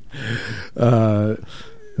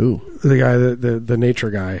 The guy, the nature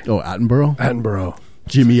guy. Oh, Attenborough? Attenborough.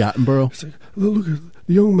 Jimmy Attenborough? It's like, look,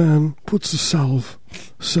 the young man puts the salve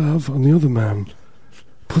on the other man,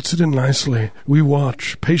 puts it in nicely. We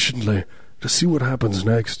watch patiently to see what happens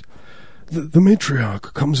next. The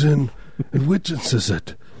matriarch comes in and witnesses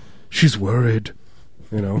it. She's worried.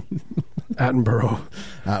 You know, Attenborough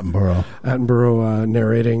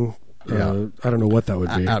narrating. I don't know what that would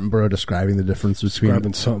be. Attenborough describing the difference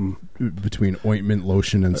between ointment,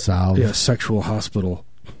 lotion, and salve. Yeah, sexual hospital.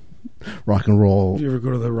 Rock and roll. Did you ever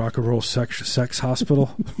go to the rock and roll sex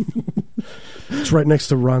hospital? It's right next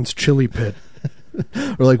to Ron's Chili Pit.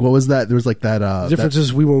 Or like, what was that? There was like that. The difference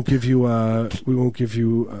is we won't give you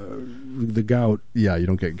the gout. Yeah, you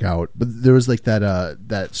don't get gout. But there was like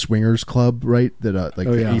that swingers club, right? That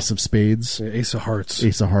the Ace of Spades, Ace of Hearts.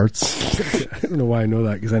 Ace of Hearts. I don't know why I know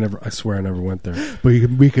that because I swear I never went there. But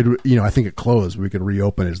we could I think it closed. We could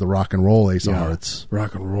reopen it as the Rock and Roll Ace of Hearts.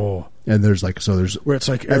 Rock and roll. And there's where it's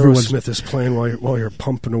like Aerosmith is playing while you're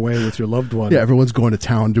pumping away with your loved one. Yeah, everyone's going to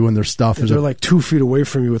town doing their stuff. They're like 2 feet away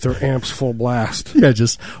from you with their amps full blast. Yeah,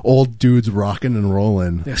 just old dudes rocking and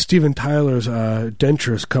rolling. Yeah, Steven Tyler's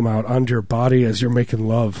dentures come out onto your body as you're making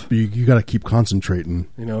love. But you got to keep concentrating.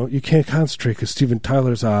 You know, you can't concentrate because Steven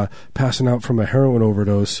Tyler's passing out from a heroin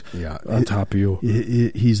overdose. Yeah, on top of you.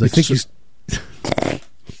 He's like, he's.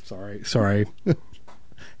 Sorry.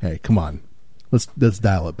 Hey, come on. Let's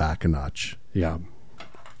dial it back a notch. Yeah.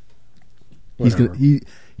 He's gonna.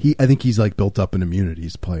 I think he's like built up an immunity.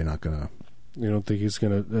 He's probably not gonna. You don't think he's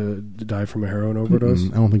gonna die from a heroin overdose?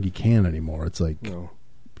 I don't think he can anymore. It's like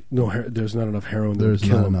there's not enough heroin. There's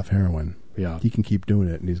not enough heroin. Yeah, he can keep doing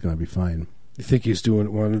it, and he's gonna be fine. You think he's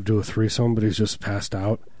wanting to do a threesome, but he's just passed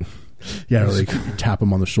out? Yeah, or like you tap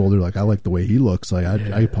him on the shoulder, like I like the way he looks. Like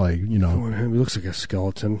I probably he looks like a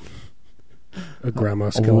skeleton, a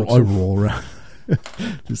grandma skeleton. I roll around.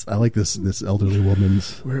 I like this elderly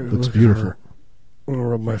woman's. Looks beautiful. I'm gonna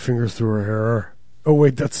rub my fingers through her hair. Oh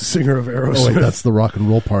wait, that's the singer of Aerosmith. Oh wait, that's the rock and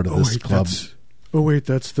roll part of this club. That's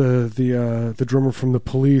the drummer from the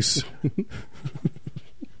Police.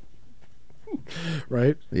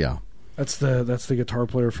 Right? Yeah. That's the guitar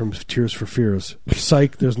player from Tears for Fears.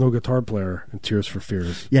 Psych, there's no guitar player in Tears for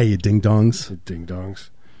Fears. Yeah, you ding dongs. Ding dongs.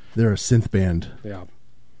 They're a synth band. Yeah.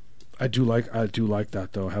 I do like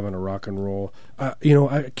that though, having a rock and roll.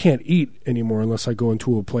 I can't eat anymore unless I go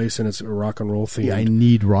into a place and it's a rock and roll theme. Yeah, I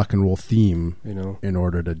need rock and roll theme, in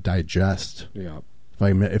order to digest. Yeah.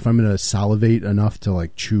 If I'm gonna salivate enough to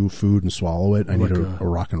like chew food and swallow it, I need a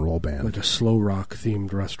rock and roll band, like a slow rock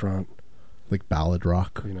themed restaurant, like ballad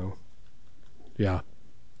rock. Yeah,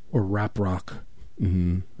 or rap rock.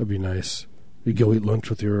 Mm-hmm. That'd be nice. You go eat lunch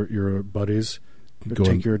with your buddies.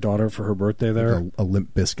 Take your daughter for her birthday there. Like a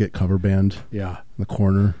Limp Bizkit cover band. Yeah. In the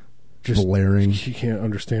corner. Just blaring. She can't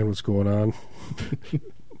understand what's going on.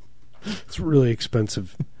 It's really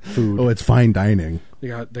expensive food. Oh, it's fine dining. They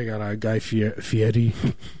got a Guy Fieri.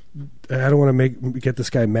 I don't want to get this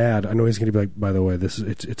guy mad. I know he's going to be like, by the way, it's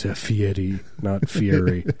a Fieri, not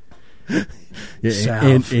Fieri. Yeah, Salve.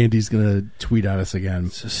 and Andy's gonna tweet at us again.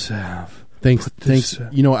 It's a salve. Thanks. this-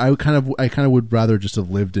 You know, I kind of would rather just have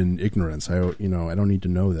lived in ignorance. I don't need to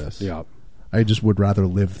know this. Yeah. I just would rather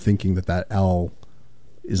live thinking that L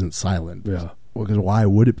isn't silent. Yeah. Well, because why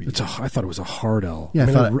would it be? I thought it was a hard L. Yeah,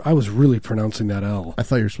 I mean, I was really pronouncing that L. I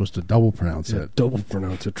thought you were supposed to double pronounce Yeah, it. double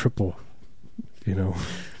pronounce it, triple. You know,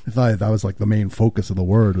 I thought that was like the main focus of the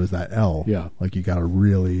word was that L. Yeah. Like you got to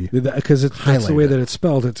really because that's the highlight way it. that it's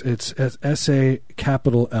spelled. It's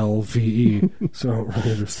SALVE. So I don't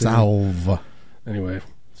really understand. salve. Anyway,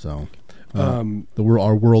 So Um,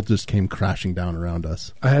 our world just came crashing down around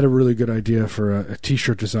us. I had a really good idea for a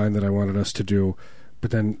T-shirt design that I wanted us to do,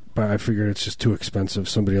 but I figured it's just too expensive.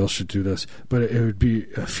 Somebody else should do this. But it would be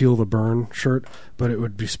a Feel the Burn shirt, but it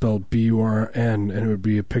would be spelled BURN, and it would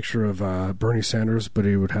be a picture of Bernie Sanders, but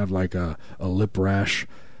he would have like a lip rash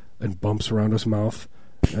and bumps around his mouth.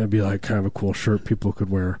 And it'd be like kind of a cool shirt people could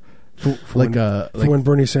wear for when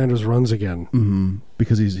Bernie Sanders runs again. Mm-hmm.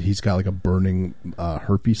 Because he's got like a burning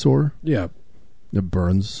herpes sore. Yeah, It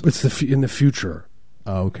burns. it's in the future.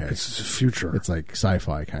 Oh, okay. It's the future. It's like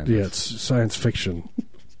sci-fi kind of. Yeah, it's science fiction.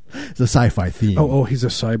 It's a sci-fi theme. Oh, he's a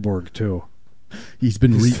cyborg too. He's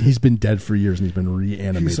been dead for years and he's been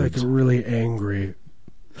reanimated. He's like really angry,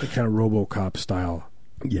 like kind of RoboCop style.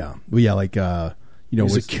 Yeah. Well, yeah, like He's a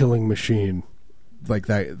with- killing machine. like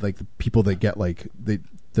that, like the people that get like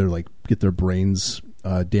they're like get their brains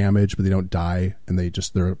damaged, but they don't die, and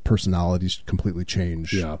their personalities completely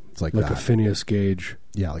change. Yeah, it's like a that. Phineas Gage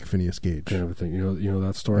Yeah, like Phineas Gage. kind of a thing. You know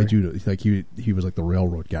that story. I do. Like he was like the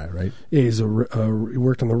railroad guy, right? Yeah, he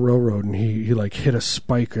worked on the railroad, and he like hit a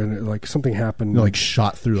spike, and like something happened. No, like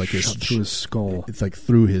shot through like shot through his skull. It's like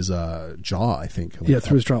through his jaw, I think. Like Yeah,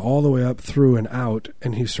 through his jaw, all the way up, through and out,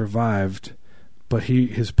 and he survived. But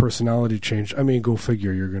his personality changed. I mean, go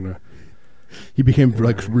figure. You're gonna. He became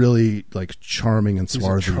like really like charming and He's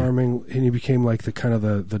swarthy. charming, and he became like the kind of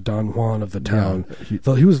the Don Juan of the town.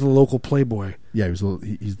 Yeah, He was the local playboy. Yeah, he's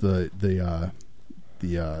the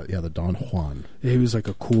Don Juan. He was like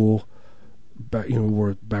a cool,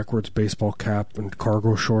 wore backwards baseball cap and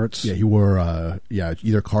cargo shorts. Yeah, he wore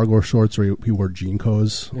either cargo shorts or he wore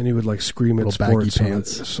jeankos And he would like scream at Little baggy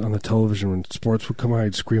sports pants. on the television when sports would come out.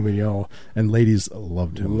 He'd scream and yell. and ladies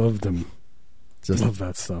loved him. Loved him. Just Love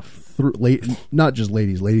that stuff. not just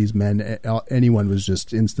ladies, men, anyone was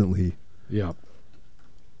just instantly Yeah,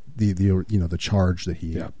 the charge that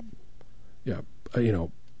he. yeah.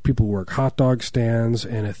 People work hot dog stands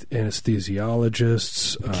and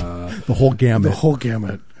anesthesiologists. The whole gamut. The whole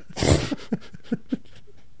gamut.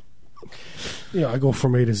 I go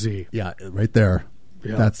from A to Z. Yeah, right there.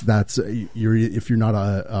 Yeah. That's you're if you're not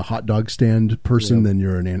a hot dog stand person, Yeah. then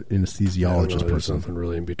you're an I don't know, anesthesiologist there's person. nothing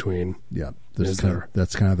really in between. Yeah, Is there?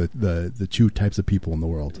 that's kind of the two types of people in the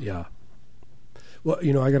world. Yeah. Well,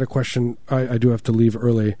 I got a question. I do have to leave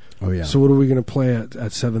early. Oh yeah. So what are we going to play at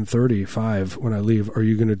 7:30, 5 when I leave? Are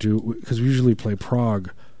you going to do, because we usually play Prague.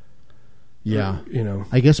 yeah, Like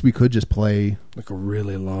I guess we could just play a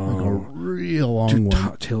really like a long, real long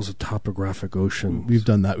one. Tales of Topographic Ocean. We've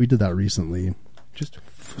done that. We did that recently. Just,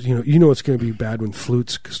 it's going to be bad when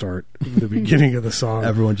flutes start at the beginning of the song.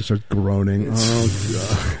 Everyone just starts groaning. It's Oh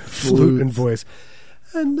god, flute and voice.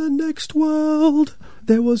 And the next world,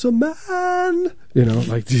 there was a man.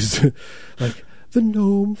 Like these, like the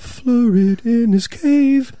gnome flurried in his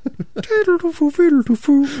cave. the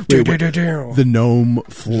gnome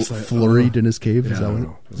Just like, flurried in his cave. Yeah, Is I that don't what?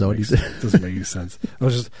 know. Is that what he said? Doesn't make any sense.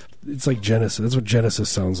 It's like Genesis. That's what Genesis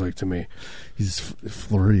sounds like to me, He's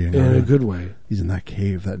flurrying. in a good way. He's in that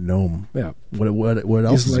cave. That gnome. Yeah, What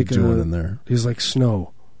else He's is like he doing a- in there? he's like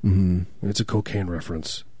Snow. Mm-hmm. It's a cocaine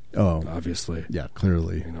reference, Oh, obviously. yeah.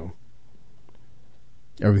 Clearly, You know,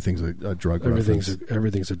 everything's a drug reference.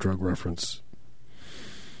 everything's a drug reference.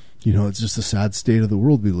 It's just the sad state of the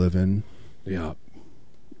world we live in. Yeah,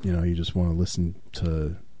 You just want to listen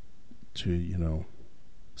to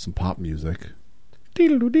some pop music.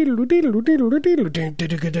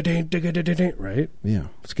 right? Yeah,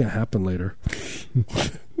 It's gonna happen later.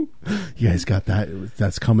 you guys got that.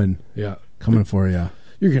 That's coming Yeah, for you.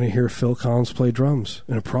 you're gonna hear Phil Collins play drums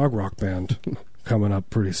in a prog rock band coming up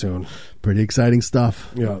pretty soon. Pretty exciting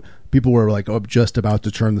stuff. Yeah, People were like, just about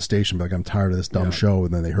to turn the station, but like, I'm tired of this dumb Yeah. show.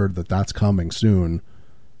 And then they heard that that's coming soon.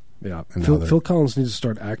 yeah. And now they're- Phil Collins needs to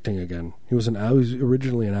start acting again. He was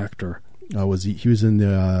originally an actor. Was he was in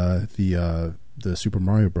the Super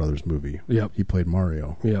Mario Brothers movie. Yep. He played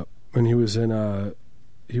Mario. Yeah, and he was in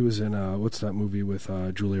what's that movie with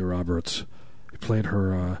Julia Roberts? He played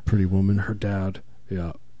her Pretty Woman. her dad.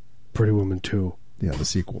 Yeah, Pretty Woman 2. Yeah, the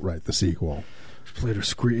sequel. Right, the sequel. She played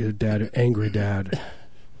her dad, angry dad.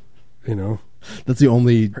 You know, That's the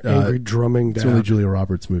only her angry drumming It's the only dad. Julia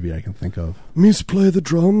Roberts movie I can think of. Miss, play the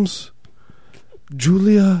drums.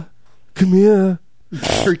 Julia, come here.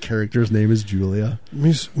 Her character's name is Julia.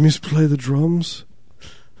 Miss, play the drums.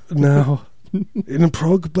 Now, in a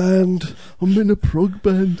prog band. I'm in a prog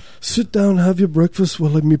band. Sit down, have your breakfast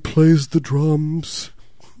while me plays the drums.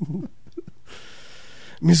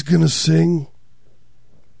 Me's gonna sing.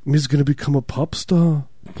 Me's gonna become a pop star.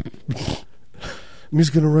 Me's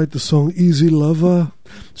gonna write the song "Easy Lover."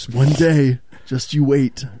 Just one day. Just you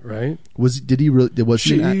wait. Right? Did he really? Was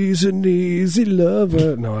he? She's an easy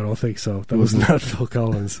lover. No, I don't think so. That was not Phil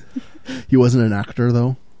Collins. He wasn't an actor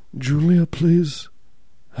though. Julia, please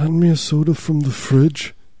hand me a soda from the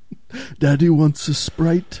fridge. Daddy wants a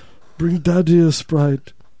Sprite. Bring Daddy a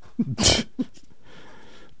Sprite.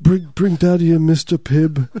 Bring Daddy a Mr.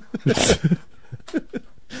 Pibb.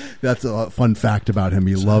 That's a fun fact about him.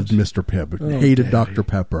 He loved Mr. Pibb. Hated Daddy. Dr.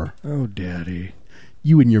 Pepper. Oh, Daddy.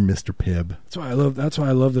 You and your Mr. Pibb. That's why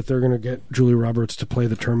I love that they're going to get Julia Roberts to play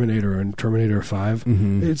the Terminator in Terminator 5.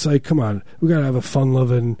 Mm-hmm. It's like, come on, we got to have a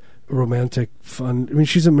fun-loving, romantic, fun. I mean,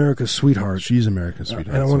 she's America's sweetheart. She's America's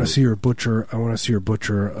sweetheart. And I want to see her butcher. I want to see her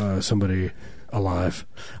butcher somebody alive.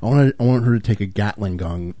 I want her to take a Gatling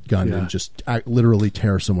gun Yeah. and just literally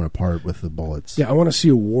tear someone apart with the bullets. Yeah, I want to see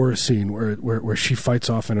a war scene where she fights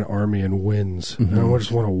off in an army and wins. Mm-hmm. And I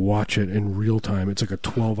just want to watch it in real time. It's like a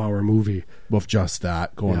 12-hour movie. With just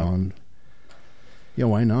that going Yeah. on. Yeah,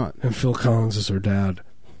 why not? And Phil Collins is her dad.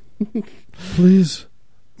 Please,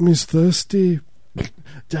 Miss Thirsty.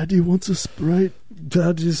 Daddy wants a Sprite.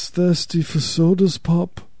 Daddy's thirsty for sodas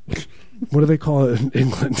pop. What do they call it in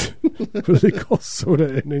England? What do they call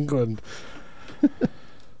soda in England?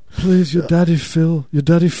 Please, your daddy Phil. Your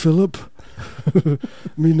daddy Philip.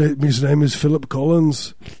 Me's name is Philip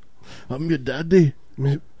Collins. I'm your daddy.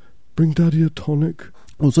 Bring Daddy a tonic.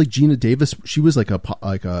 Well, it's like Gina Davis. She was like a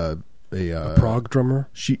Prog drummer.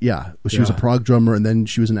 She was a prog drummer, and then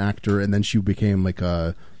she was an actor, and then she became like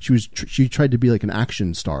she tried to be like an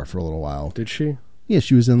action star for a little while. Did she? Yeah,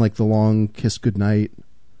 she was in like The Long Kiss Goodnight,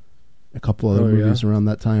 a couple other movies around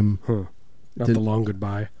that time. Huh. Not The Long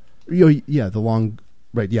Goodbye. The Long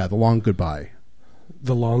Goodbye.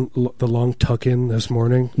 The long tuck in this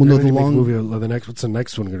morning. Well, no, What's the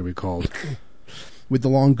next one going to be called? With The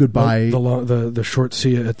Long Goodbye, The short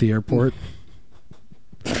see you at the airport.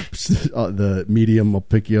 the medium will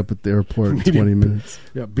pick you up at the airport in 20 minutes.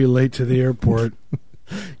 Yeah, be late to the airport.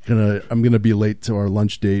 I'm gonna be late to our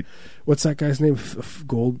lunch date. What's that guy's name?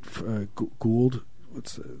 Gould.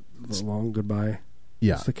 What's the Long Goodbye?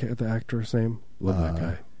 Yeah, What's the actor's name? Love that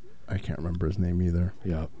guy. I can't remember his name either.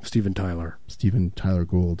 Yeah, Steven Tyler. Steven Tyler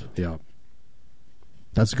Gould. Yeah,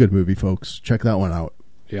 That's a good movie, folks. Check that one out.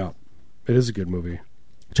 yeah, it is a good movie.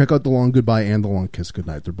 Check out The Long Goodbye and The Long Kiss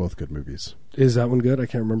Goodnight. They're both good movies. Is that one good? I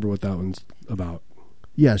can't remember what that one's about.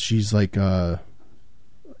 Yeah, she's like a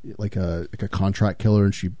contract killer,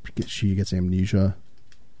 and she gets amnesia.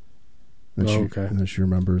 And Okay. And then she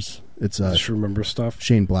remembers. It's She remembers stuff.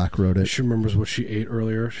 Shane Black wrote it. She remembers what she ate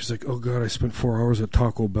earlier. She's like, "Oh God, I spent 4 hours at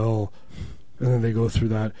Taco Bell," and then they go through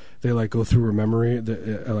that. They like go through her memory,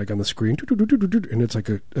 like on the screen, and it's like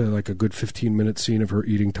a good 15-minute scene of her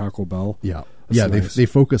eating Taco Bell. Yeah, That's yeah. nice. They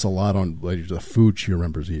focus a lot on like the food she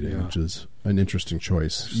remembers eating, Yeah. which is an interesting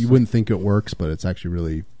choice. You wouldn't think it works, but it's actually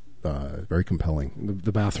really very compelling.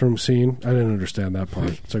 The bathroom scene, I didn't understand that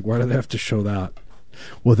part. It's like, why do they have to show that?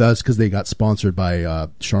 Well, that's because they got sponsored by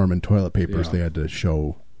Charmin toilet papers. Yeah. They had to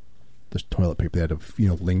show the toilet paper. They had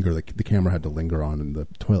to linger. The camera had to linger on in the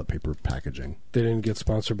toilet paper packaging. They didn't get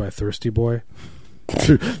sponsored by Thirsty Boy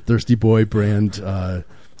Thirsty Boy brand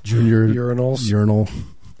Junior Urinals. urinal,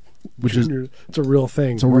 which is It's a real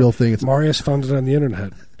thing. it's a real thing. It's Marius found it on the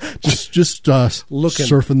internet, just Looking.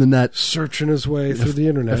 surfing the net. searching his way through the I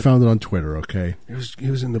internet. found it on Twitter. Okay, He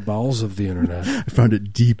was in the bowels of the internet. I found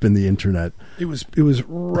it deep in the internet, It was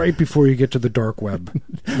right before you get to the dark web,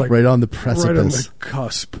 like right on the right on precipice. the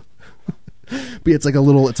cusp. But it's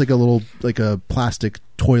like a plastic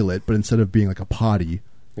toilet, but instead of being like a potty,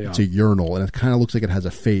 Yeah. it's a urinal, and it kind of looks like it has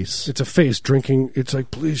a face. It's a face drinking. It's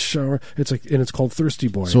like, please shower. It's like, and it's called Thirsty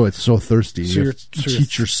Boy. So it's so thirsty. So you your- have so to your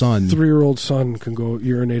teach your son. 3-year-old son can go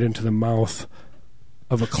urinate into the mouth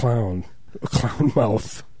of a clown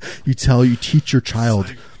mouth. You teach your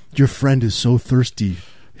child. Your friend is so thirsty.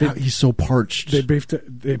 He's so parched. They based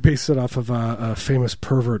it off of a famous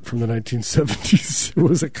pervert from the 1970s who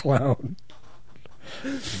was a clown.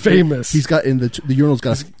 Famous. He's got in the urinal's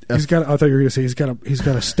got. He's got. I thought you were going to say he's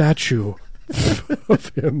got a statue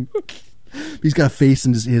of him. He's got a face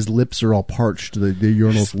and his lips are all parched. The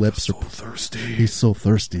urinal's lips so are thirsty. He's so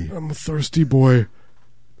thirsty. I'm a thirsty boy.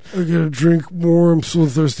 I gotta drink more. I'm so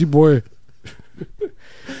thirsty boy.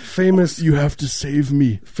 Famous, You have to save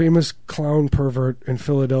me. famous clown pervert in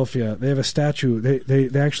Philadelphia. They have a statue.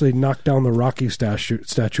 They actually knocked down the Rocky statue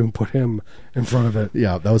and put him in front of it.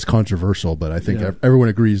 Yeah, that was controversial, but I think Yeah. everyone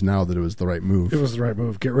agrees now that it was the right move. It was the right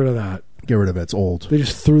move. Get rid of that. Get rid of it. It's old. They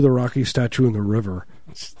just threw the Rocky statue in the river.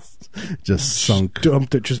 Just sunk.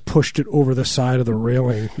 Dumped it. Just pushed it over the side of the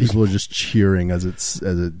railing. People are just cheering as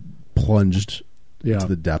it plunged Yeah. to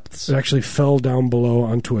the depths. It actually fell down below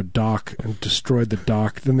onto a dock and destroyed the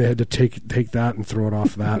dock. Then they had to take that and throw it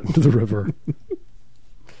off that into the river.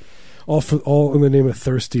 All in the name of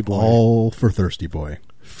Thirsty Boy. All for Thirsty Boy.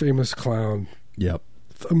 Famous clown. Yep.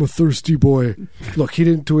 I'm a thirsty boy. Look, he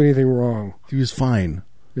didn't do anything wrong. He was fine.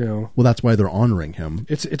 You know, Well, that's why they're honoring him.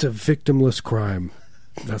 it's a victimless crime.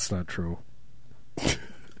 That's not true.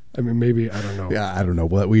 I mean, maybe I don't know. Yeah, I don't know.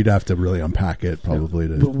 Well, we'd have to really unpack it probably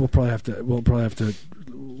to. We'll probably have to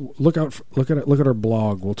look at our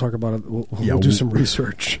blog. We'll talk about it. We'll do some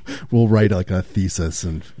research. We'll write like a thesis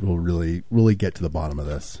and we'll really get to the bottom of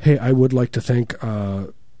this. Hey, I would like to thank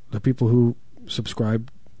the people who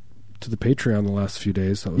subscribed to the Patreon the last few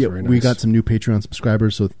days. That was very nice. We got some new Patreon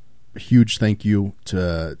subscribers, so a huge thank you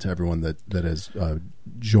to everyone that has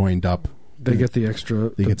joined up. They get the extra.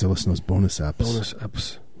 They get to listen to those bonus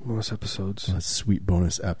eps. Bonus episodes. That's sweet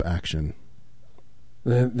bonus ep action.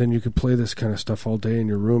 Then you could play this kind of stuff all day in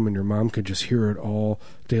your room, and your mom could just hear it all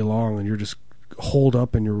day long, and you're just holed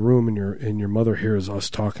up in your room, and your mother hears us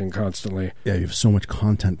talking constantly. Yeah, you have so much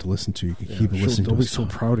content to listen to. You can keep listening to They'll be us so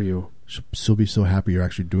talk. proud of you. She'll be so happy you're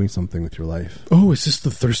actually doing something with your life. Oh, is this the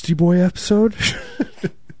Thirsty Boy episode?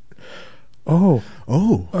 Oh,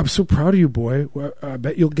 I'm so proud of you, boy. Well, I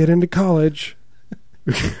bet you'll get into college.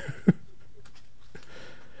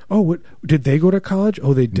 Oh, what? Did they go to college?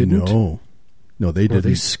 Oh, they didn't? No, they Oh, didn't.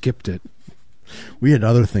 they skipped it. We had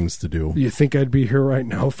other things to do. You think I'd be here right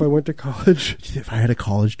now if I went to college? If I had a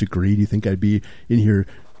college degree, do you think I'd be in here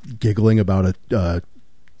giggling about a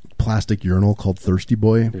plastic urinal called Thirsty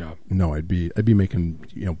Boy? Yeah. No, I'd be making,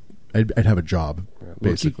 I'd have a job,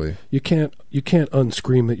 basically. Look, you can't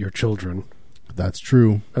unscream at your children, That's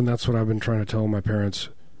true. and that's what I've been trying to tell my parents.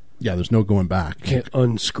 Yeah, there's no going back. Can't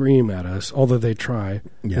unscream at us, although they try.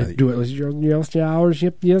 Yeah. They do it like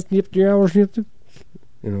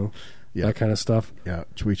Yeah. that kind of stuff. Yeah,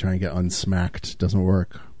 we try and get unsmacked. Doesn't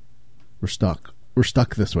work. We're stuck. We're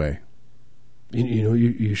stuck this way. You know,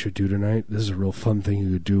 you should do tonight. This is a real fun thing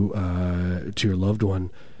you could do to your loved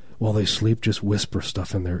one while they sleep. Just whisper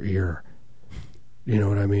stuff in their ear. You know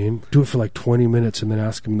what I mean? Do it for like 20 minutes, and then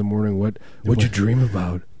ask them in the morning what'd you dream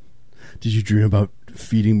about. Did you dream about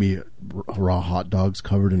feeding me raw hot dogs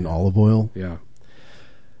covered in olive oil? Yeah.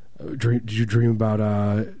 Did you dream about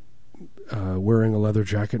wearing a leather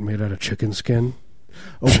jacket made out of chicken skin?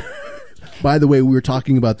 Oh, by the way, we were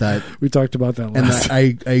talking about that, We talked about that and last.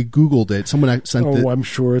 I googled it. Someone sent Oh, it. I'm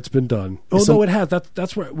sure it's been done. Oh Some- no, it has.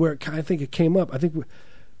 That's where I think it came up. I think Well,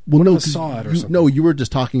 one no, of us saw it or something. No, you were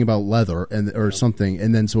just talking about leather or something,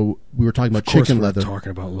 and then so we were talking about Of course chicken we're leather.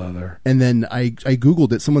 talking about leather. And then I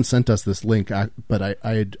googled it. Someone sent us this link, but I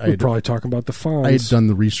We're had probably talking about the fawns. I had done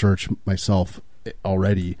the research myself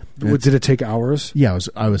already. And Did it take hours? yeah,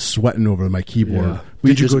 I was sweating over my keyboard. Yeah.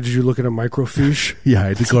 We Did you look at a microfiche? Yeah, I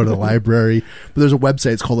had to go to the library. But there's a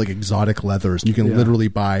website. It's called like Exotic Leathers, and you can Yeah. literally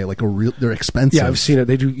buy like a real. They're expensive. Yeah, I've seen it.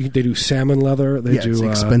 They do salmon leather. They do it's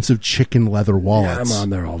expensive chicken leather Yeah, wallets. I'm on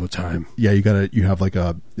there all the time. Yeah, you have like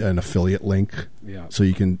an affiliate link, Yeah. so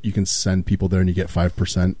you can send people there and you get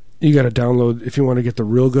 5%. You got to download if you want to get the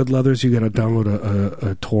real good leathers. You got to download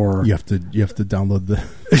a Tor. You have to download the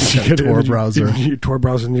You get it, Tor and browser. You Tor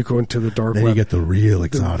browser, and you go into the dark Then web. you get the real The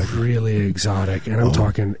exotic. really exotic, and I'm Oh,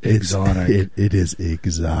 talking it's- exotic. It is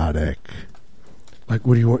exotic. Like,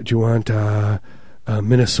 what do you want? Do you want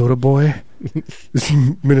Minnesota boy?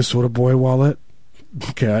 Minnesota boy wallet?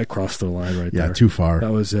 Okay, I crossed the line right Yeah, there. too far.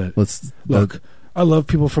 That was it. Let's Look, I love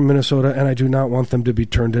people from Minnesota, and I do not want them to be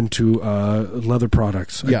turned into leather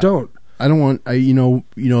products. Yeah. I don't. I don't want.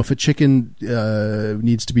 If a chicken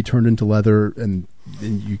needs to be turned into leather, and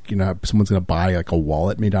someone's going to buy like a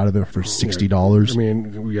wallet made out of it for $60. I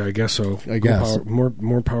mean, yeah, I guess so. I guess.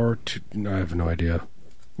 More power to. I have no idea.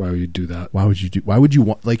 Why would you do that? Why would you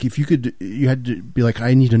want? Like, if you had to be like,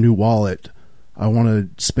 I need a new wallet. I want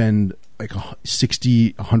to spend like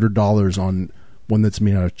 $100 on one that's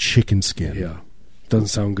made out of chicken skin. Yeah. Doesn't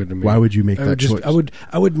sound good to me. Why would you make I that would just, choice?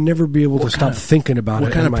 I would never be able to What stop kind of- thinking about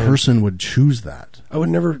What it. kind in of my- person would choose that? I would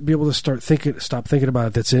never be able to stop thinking about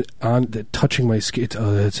it. That's touching my skin.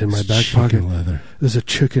 It's in my back pocket. Chicken leather. There's a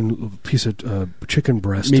piece of chicken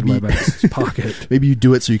breast Maybe- in my back pocket. Maybe you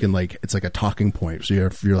do it so you can it's like a talking point. So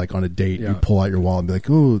if you're like on a date, Yeah. you pull out your wallet and be like,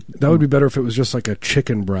 oh, That would be better if it was just like a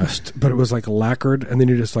chicken breast, but it was like lacquered, and then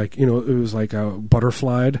you just like, it was like a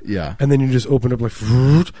butterflied. yeah. And then you just opened up like,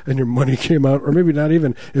 and your money came out, or maybe not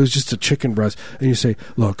even. It was just a chicken breast, and you say,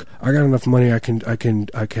 "Look, I got enough money. I can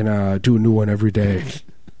do a new one every day."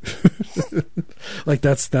 Like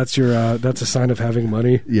that's a sign of having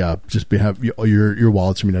money. Yeah, just your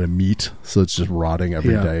wallet's made out of meat, so it's just rotting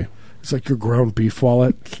every Yeah. day. It's like your ground beef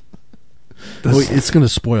wallet. Oh, it's going to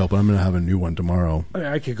spoil, but I'm going to have a new one tomorrow.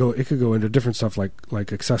 It could go into different stuff like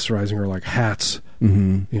accessorizing or like hats.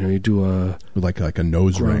 Mm-hmm. You do a With like a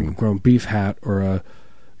nose ring. ground beef hat or a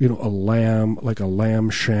lamb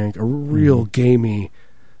shank, a real gamey,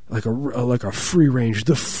 like a free range,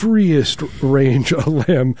 the freest range of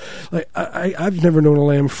lamb. Like I've never known a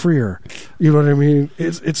lamb freer. You know what I mean?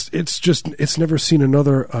 It's never seen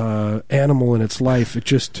another animal in its life. It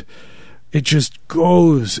just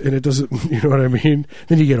goes, and it doesn't. You know what I mean?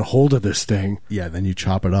 Then you get a hold of this thing. Yeah, then you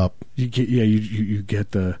chop it up. You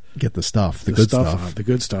get the Get the stuff, the good stuff. the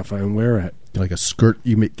good stuff, and wear it. Like a skirt,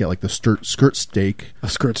 get like the skirt steak. A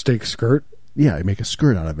steak skirt. Yeah, you make a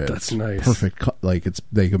skirt out of it. That's It's nice. Perfect. Like it's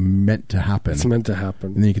meant to happen. It's meant to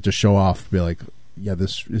happen. And then you get to show off, be like, yeah,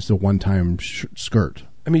 this is a one-time skirt.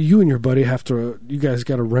 I mean, you and your buddy you guys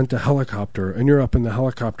got to rent a helicopter, and you're up in the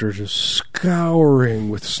helicopter just scouring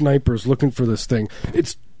with snipers looking for this thing.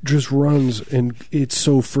 It's just runs, and it's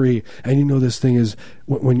so free. And this thing is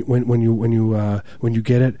when you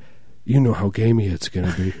get it, you know how gamey it's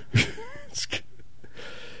going to be.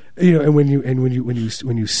 And when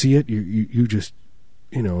you see it, you just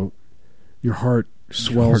your heart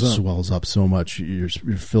swells up. So much. You're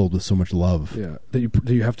filled with so much love. Yeah, that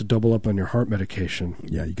you have to double up on your heart medication.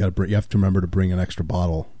 Yeah, you have to remember to bring an extra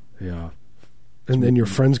bottle. Yeah, and then your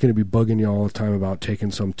friend's going to be bugging you all the time about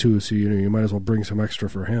taking some too. So you might as well bring some extra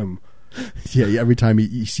for him. Yeah, every time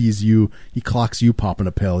he sees you, he clocks you popping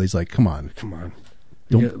a pill. He's like, "Come on,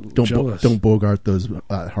 don't bogart those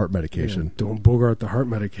heart medication. Yeah, don't bogart the heart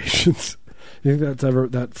medications." You think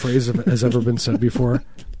that phrase has ever been said before?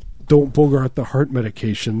 Don't bogart the heart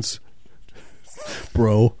medications,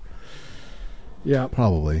 bro. Yeah,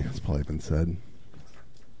 probably it's probably been said.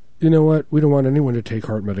 You know what? We don't want anyone to take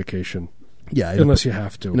heart medication. Yeah, unless you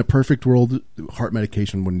have to. In a perfect world, heart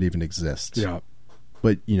medication wouldn't even exist. Yeah.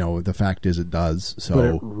 But, the fact is it does.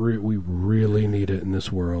 So but we really need it in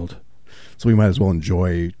this world. So we might as well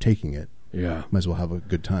enjoy taking it. Yeah. Might as well have a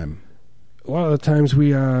good time. A lot of the times we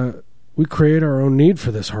create our own need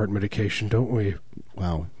for this heart medication, don't we?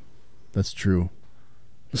 Wow. That's true.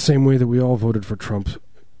 The same way that we all voted for Trump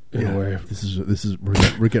in a way. This is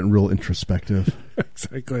we're getting real introspective.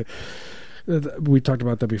 Exactly. We talked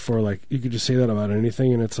about that before. Like, you could just say that about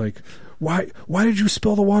anything, and it's like, why did you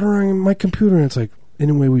spill the water on my computer? And it's like,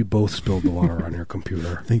 anyway, we both spilled the water on your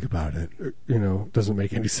computer. Think about it. Doesn't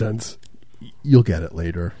make any sense. You'll get it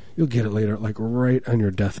later. You'll get it later, like right on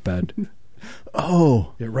your deathbed.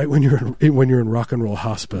 Oh, yeah, right when you're in rock and roll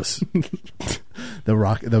hospice.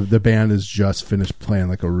 The band has just finished playing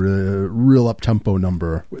like a real up tempo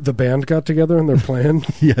number. The band got together and they're playing.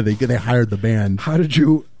 Yeah, they hired the band. Could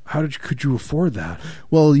you afford that?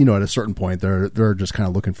 Well, at a certain point, they're just kind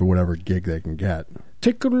of looking for whatever gig they can get.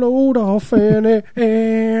 Take a load off and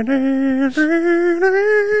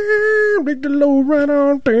take the load right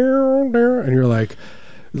on down there, and you're like,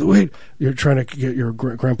 wait, you're trying to get your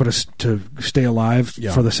grandpa to stay alive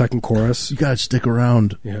for the second chorus. You gotta stick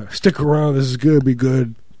around. Yeah, stick around. This is gonna be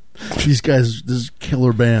good. These guys, this is a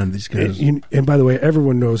killer band. These guys. And by the way,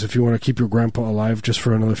 everyone knows if you want to keep your grandpa alive just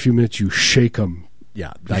for another few minutes, you shake him.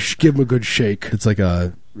 Yeah, give him a good shake. It's like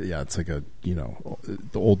the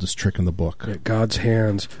oldest trick in the book. Yeah, God's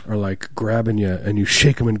hands are like grabbing you, and you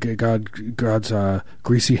shake them, and God's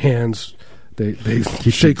greasy hands they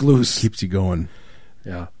shake loose, keeps you going.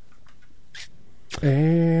 Yeah.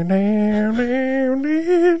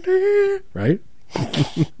 Right?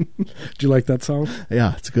 Do you like that song?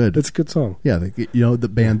 Yeah, it's good. It's a good song. Yeah, the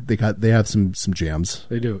band they have some jams.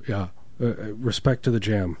 They do. Yeah. Respect to the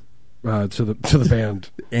jam. To the band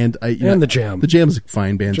and the jam. The jam's a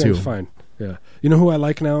fine band Jam's too. Fine, yeah. You know who I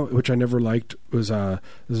like now, which I never liked, was this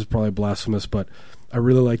is probably blasphemous, but I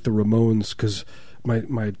really like the Ramones because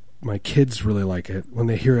my kids really like it. When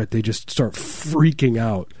they hear it, they just start freaking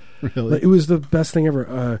out. Really, it was the best thing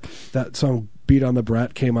ever. That song "Beat on the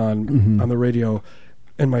Brat" came on on the radio,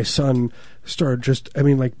 and my son started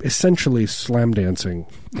essentially slam dancing.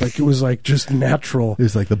 Like it was like just natural. It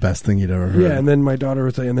was like the best thing you'd ever heard. Yeah, and then my daughter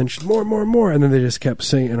was like, and then she's more, and then they just kept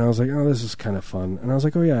singing, and I was like, oh, this is kind of fun. And I was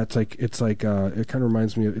like, oh yeah, it's like it kind of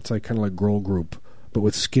reminds me of, it's like kind of like girl group, but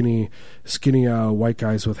with skinny white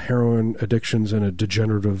guys with heroin addictions and a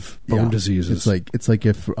degenerative bone diseases. It's like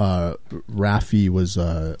if Raffi was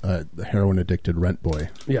a heroin addicted rent boy.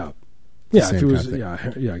 Yeah, yeah. If Same it was,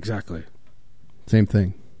 kind of yeah, exactly. Same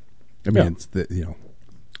thing. I mean, Yeah. it's the,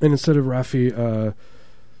 And instead of Raffi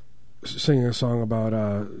singing a song about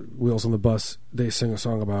Wheels on the Bus, they sing a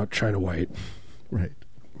song about China White. right.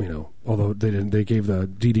 You know, although they didn't. They gave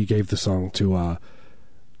Dee Dee gave the song to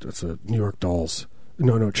that's a New York Dolls.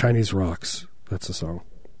 No, Chinese Rocks. That's the song,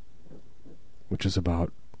 which is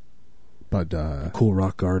about But cool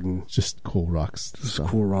rock garden. just cool rocks. Just stuff.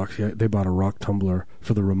 cool rocks. Yeah, they bought a rock tumbler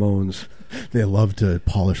for the Ramones, They love to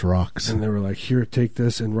polish rocks. and they were like, "Here, take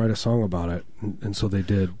this and write a song about it." And so they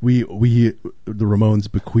did. We the Ramones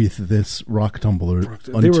bequeath this rock tumbler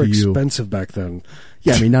They were unto you. expensive back then.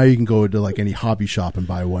 Yeah, I mean now you can go to like any hobby shop and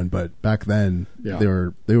buy one, but back then Yeah.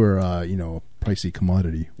 they were pricey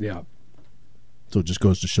commodity. Yeah, So it just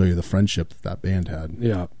goes to show you the friendship that band had.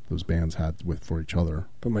 yeah. Those bands had for each other.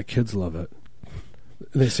 But my kids love it.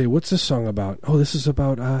 They say, "What's this song about?" "Oh, this is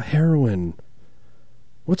about heroin."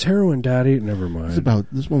 "What's heroin, Daddy?" "Never mind."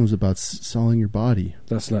 This one was about selling your body.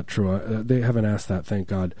 That's not true. They haven't asked that, thank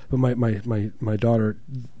God. But my daughter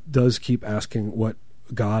does keep asking what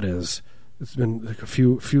God is. It's been like a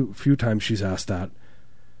few times she's asked that,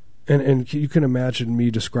 and you can imagine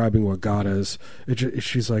me describing what God is.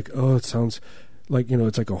 She's like, "Oh, it sounds like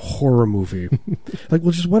it's like a horror movie." Like,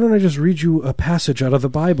 well, why don't I just read you a passage out of the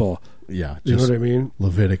Bible? Yeah, You know just what I mean?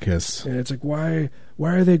 Leviticus. And it's like, why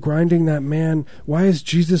are they grinding that man? Why has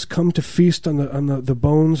Jesus come to feast on the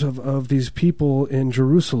bones of these people in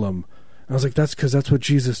Jerusalem? I was like, that's what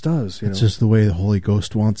Jesus does. It's just the way the Holy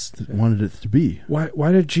Ghost wanted it to be.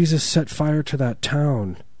 Why did Jesus set fire to that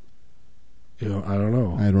town? I don't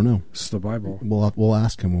know. I don't know. It's the Bible. We'll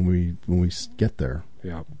ask him when we get there.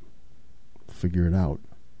 Yeah, Figure it out.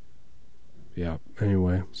 yeah.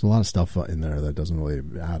 Anyway, There's a lot of stuff in there that doesn't really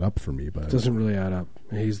add up for me, but it doesn't really add up.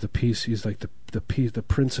 He's the peace. He's like the peace, the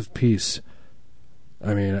Prince of Peace.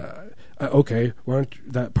 I mean, okay. Why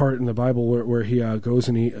don't that part in the Bible where he goes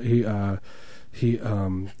and he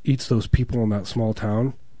eats those people in that small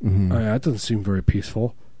town? Mhm. That doesn't seem very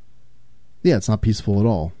peaceful. yeah, it's not peaceful at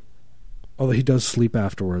all. Although he does sleep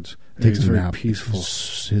afterwards. And Takes he's a very nap. peaceful.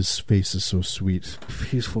 His face is so sweet.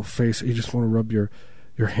 Peaceful face. You just want to rub your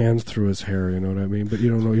hands through his hair, you know what I mean? But you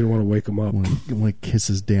don't know. You don't want to wake him up. I want to kiss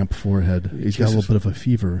his damp forehead. He's got a kisses- little bit of a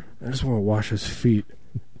fever. I just want to wash his feet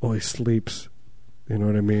while he sleeps. You know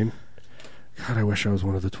what I mean? God, I wish I was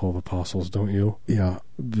one of the 12 apostles, don't you? Yeah.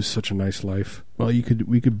 It'd be such a nice life. Well, we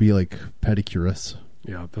could be like pedicurists.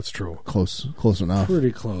 Yeah, that's true. Close enough.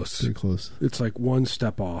 Pretty close. Pretty close. It's like one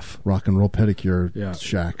step off. Rock and roll pedicure Yeah.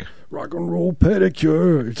 shack. Rock and roll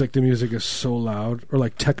pedicure. It's like the music is so loud. Or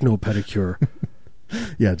like techno pedicure.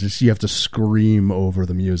 Yeah, just you have to scream over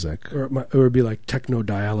the music. Or it would be like techno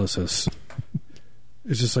dialysis.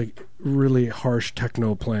 It's just like really harsh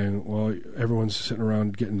techno playing while everyone's sitting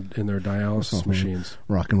around getting in their dialysis machines.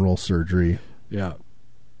 Rock and roll surgery. Yeah,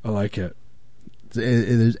 I like it.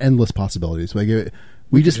 There's endless possibilities. Like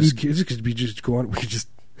we just need this could be just go on. We could just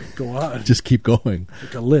go on just keep going.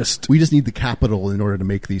 like a list. We just need the capital in order to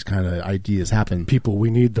make these kind of ideas happen. People, we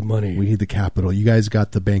need the money. We need the capital. You guys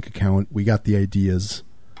got the bank account. We got the ideas.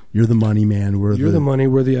 You're the money man. You're the money.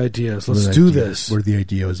 We're the ideas. we're Let's the do ideas. this. We're the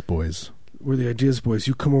ideas boys. We're the ideas boys.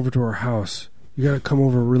 You come over to our house. You gotta come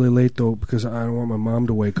over really late though, because I don't want my mom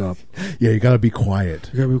to wake up. Yeah, you got to be quiet.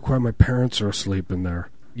 You gotta be quiet. My parents are asleep in there.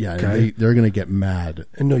 Yeah, Okay. they're going to get mad.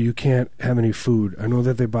 And no, you can't have any food. I know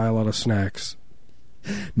that they buy a lot of snacks.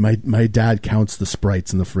 My dad counts the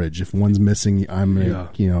Sprites in the fridge. If one's missing, I'm gonna,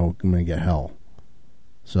 Yeah. I'm gonna get hell.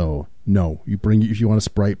 So no, if you want a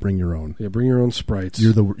Sprite, bring your own. Yeah, bring your own Sprites.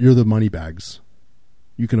 You're the money bags.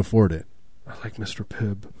 You can afford it. I like Mr.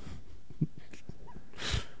 Pibb.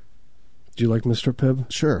 Do you like Mr. Pibb?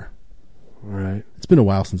 Sure. All right. It's been a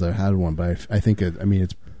while since I've had one, but I think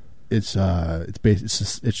it's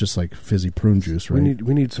just like fizzy prune juice, right?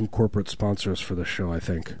 We need some corporate sponsors for the show, I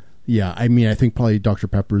think. Yeah, I think probably Dr.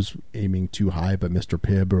 Pepper's aiming too high, but Mr.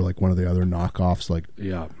 Pibb or like one of the other knockoffs, like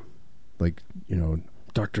Yeah.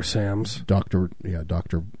 Dr. Sam's. Doctor. Yeah,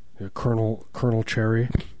 Colonel Cherry.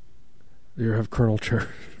 You ever have Colonel Cherry?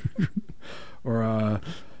 Or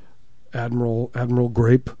Admiral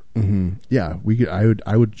Grape. Mm-hmm. Yeah,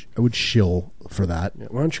 I would shill for that. Yeah,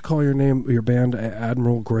 why don't you call your band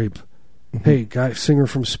Admiral Grape? Hey, guy, singer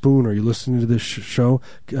from Spoon, are you listening to this show?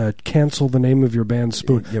 Cancel the name of your band,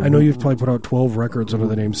 Spoon. Yeah, I know you've probably put out 12 records under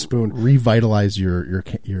the name Spoon. Revitalize your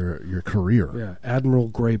career. Yeah, Admiral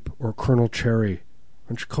Grape or Colonel Cherry.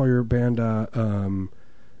 Why don't you call your band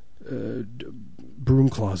Broom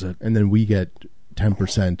Closet? And then we get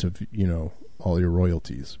 10% of all your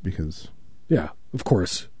royalties because Yeah, of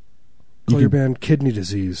course. Call your band Kidney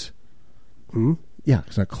Disease. yeah,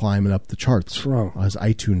 it's not climbing up the charts. What's wrong? As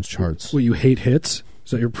iTunes charts. Well, you hate hits?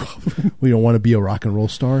 Is that your problem? We don't want to be a rock and roll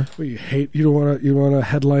star. Well, you don't want to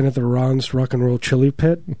headline at the Ron's Rock and Roll Chili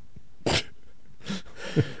Pit?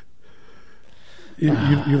 you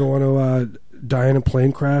don't want to die in a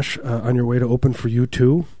plane crash on your way to open for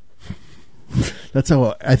U2? That's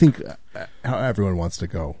how I think how everyone wants to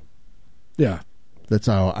go. Yeah. That's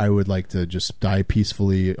how I would like to just die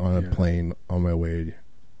peacefully on a plane on my way.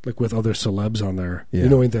 Like with other celebs on there. Yeah. You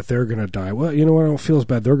knowing that they're going to die. Well, you know what? I don't feel as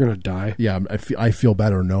bad. They're going to die. Yeah, I feel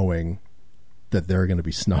better knowing that they're going to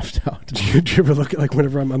be snuffed out. Do you ever look at, like,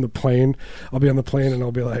 whenever I'm on the plane, I'll be on the plane and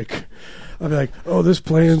I'll be like, oh, this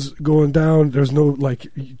plane's going down. There's no, like,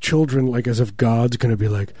 children, like, as if God's going to be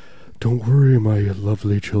like, don't worry, my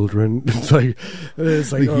lovely children. It's like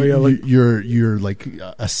oh yeah, like you're like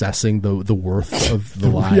assessing the worth of the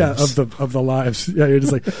lives. Yeah, of the lives. Yeah, you're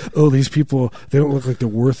just like, oh, these people, they don't look like they're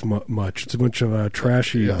worth much. It's a bunch of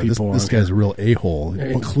trashy people. This guy's a real a-hole,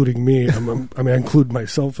 including me. I mean, I include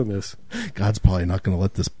myself in this. God's probably not going to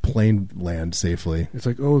let this plane land safely. It's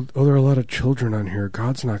like, oh, there are a lot of children on here.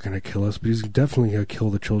 God's not going to kill us, but He's definitely going to kill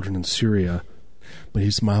the children in Syria. But He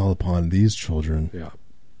smiled upon these children. Yeah.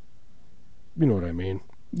 You know what I mean?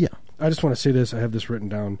 Yeah. I just want to say this. I have this written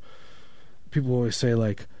down. People are always saying,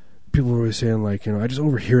 like, I just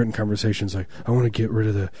overhear it in conversations, like, I want to get rid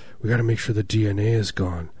of we got to make sure the DNA is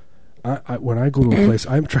gone. When I go to a place,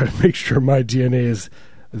 I'm trying to make sure my DNA is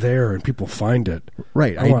there and people find it.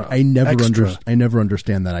 Right. I never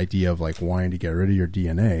understand that idea of, like, wanting to get rid of your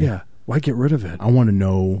DNA. Yeah. Why get rid of it? I want to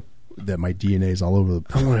know that my DNA is all over the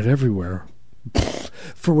place. I want it everywhere.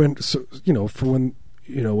 when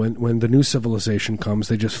the new civilization comes,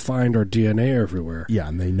 they just find our DNA everywhere. Yeah,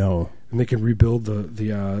 and they know, and they can rebuild the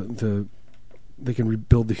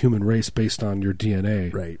human race based on your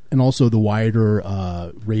DNA. Right, and also the wider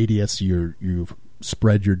radius you've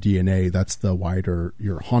spread your DNA, that's the wider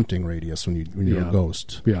your haunting radius when you're a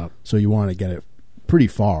ghost. Yeah, so you want to get it pretty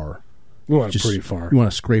far. You want it pretty far. You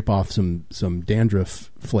want to scrape off some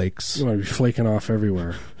dandruff flakes. You want to be flaking off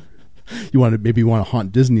everywhere. You want to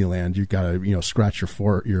haunt Disneyland. You got to scratch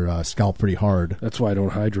your scalp pretty hard. That's why I don't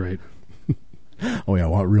hydrate. Oh yeah, I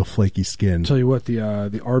want real flaky skin. Tell you what, the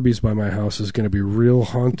Arby's by my house is going to be real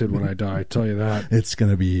haunted when I die. I tell you that. It's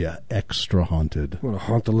going to be extra haunted. I'm going to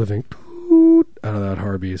haunt the living out of that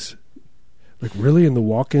Arby's. Like, really, in the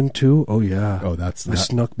walk-in too? Oh yeah. Oh, I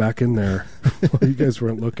snuck back in there. You guys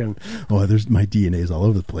weren't looking. Oh, there's my DNA's all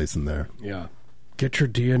over the place in there. Yeah. Get your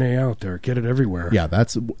DNA out there. Get it everywhere. Yeah,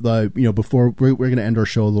 that's before we're going to end our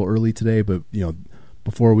show a little early today, but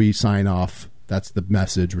before we sign off, that's the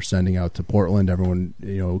message we're sending out to Portland. Everyone,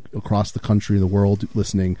 across the country, the world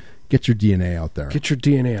listening, get your DNA out there. Get your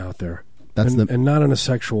DNA out there. That's and not in a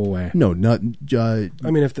sexual way. No, not.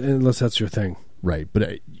 Unless that's your thing. Right,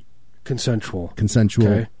 but consensual.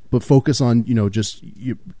 Okay. But focus on just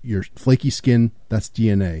your flaky skin. That's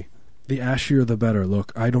DNA. The ashier, the better.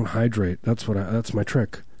 Look, I don't hydrate. That's my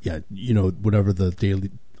trick. Yeah, whatever the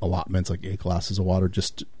daily allotments, like 8 glasses of water,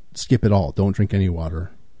 just skip it all. Don't drink any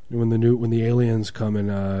water. When the aliens come in,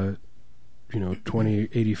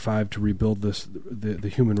 2085 to rebuild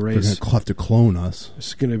the human race, they're gonna have to clone us.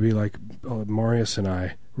 It's going to be like Marius and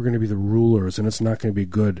I. We're going to be the rulers, and it's not going to be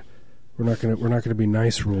good. We're not going to be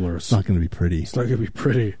nice rulers. It's not going to be pretty. It's not going to be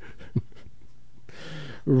pretty.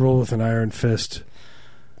 We roll with an iron fist.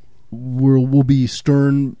 We'll be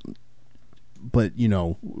stern, but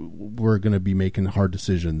we're going to be making hard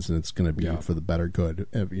decisions, and it's going to be for the better good.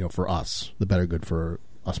 For us, the better good for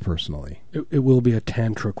us personally. It will be a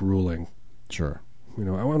tantric ruling. Sure.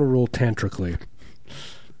 I want to rule tantrically.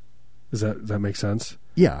 Does that make sense?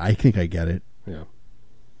 Yeah, I think I get it. Yeah.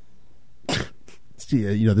 See,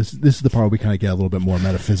 this is the part where we kind of get a little bit more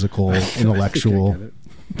metaphysical, intellectual.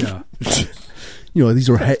 Yeah. These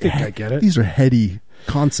are I get it. These are heady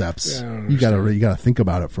concepts. Yeah, you gotta think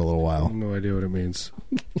about it for a little while. I have no idea what it means.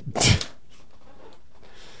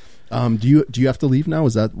 Do you have to leave now?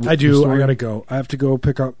 Is that I do? I gotta go. I have to go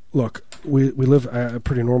pick up. Look, we live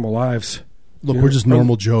pretty normal lives. Look, we're just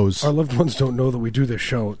normal Joes. Our loved ones don't know that we do this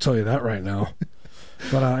show. I'll tell you that right now.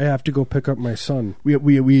 But I have to go pick up my son. We have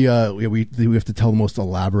to tell the most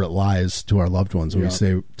elaborate lies to our loved ones. When we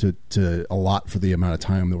say to a lot for the amount of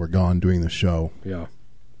time that we're gone doing the show. Yeah.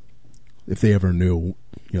 If they ever knew,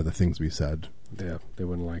 the things we said, Yeah, they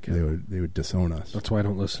wouldn't like it. they would disown us. That's why I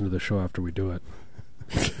don't listen to the show after we do it.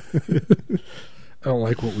 I don't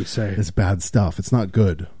like what we say. It's bad stuff. It's not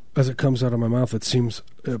good. As it comes out of my mouth, it seems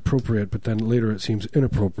appropriate, but then later it seems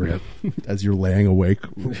inappropriate. As you're laying awake,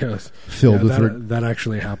 Yes. filled with that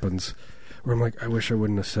actually happens. Where I'm like, I wish I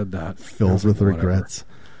wouldn't have said that. fills I was with like, whatever. regrets.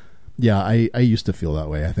 Yeah, I used to feel that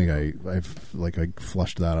way. I think I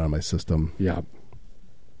flushed that out of my system. Yeah.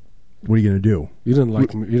 What are you going to do You didn't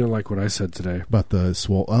like me. You didn't like what I said today. about the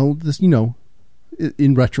swole? Oh, this,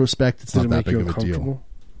 in retrospect, it's Did not it that make big you of a deal. uncomfortable?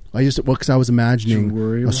 Because I was imagining Did you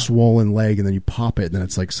worry a about- swollen leg, and then you pop it, and then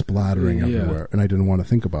it's like splattering Yeah. everywhere, and I didn't want to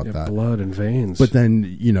think about Yeah, that. blood and veins. But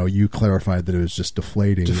then, you clarified that it was just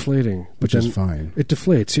deflating, deflating. But which is then fine. It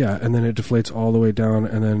deflates, yeah, and then it deflates all the way down,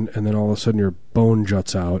 and then all of a sudden your bone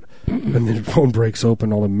juts out, and then your bone breaks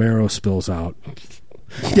open, all the marrow spills out.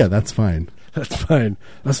 Yeah, that's fine. That's fine.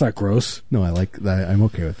 That's not gross. No, I like that. I'm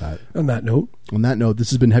okay with that. On that note, On that note, this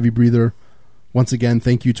has been Heavy Breather. Once again,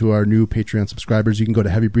 thank you to our new Patreon subscribers. You can go to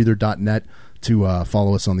heavybreather.net to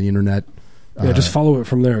follow us on the internet. yeah, just follow it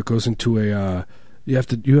from there. It goes into a. You have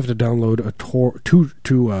to download a Tor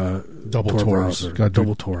Double Tor Tors. browser. Gotta do-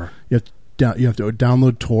 Double Tor. You have to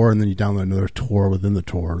download Tor, and then you download another Tor within the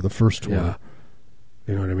Tor, the first Tor. Yeah,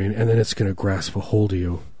 you know what I mean. And then it's going to grasp a hold of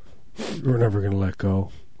you. We're never going to let go.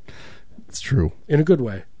 It's true. In a good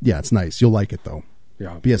way. Yeah, it's nice. You'll like it, though.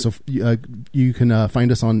 Yeah. But yeah, so you can find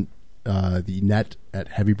us on the net at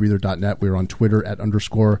heavybreather.net. We're on Twitter at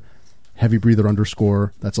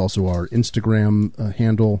 _heavybreather_. That's also our Instagram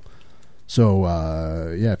handle. So,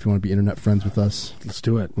 if you want to be internet friends with us, Let's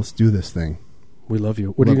do it. let's do this thing. We love you.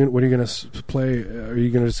 What are you going to play? Are you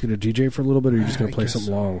going to just get a DJ for a little bit, or are you just going I to play guess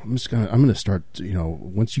something long? I'm gonna start.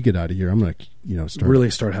 Once you get out of here, I'm gonna start Really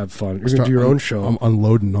start have fun. You're going to do your own show. I'm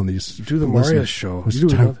unloading on these. Do the listeners. Marius show. It's You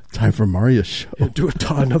do another- time for Marius show. Yeah, do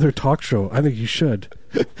another talk show. I think you should.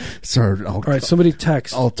 Sorry, All right, somebody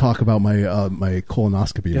text. I'll talk about my my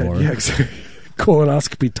colonoscopy more. Yeah, exactly.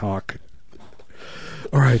 Colonoscopy talk.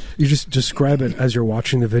 All right, you just describe it as you're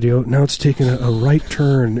watching the video. Now it's taking a right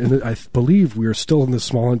turn, and I believe we are still in the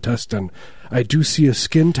small intestine. I do see a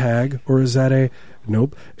skin tag, or is that a...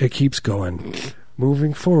 Nope, it keeps going.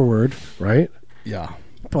 Moving forward, right? Yeah,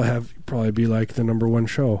 Probably be like the #1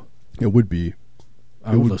 show. it would be.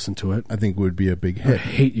 I would listen to it. I think it would be a big I'd hit.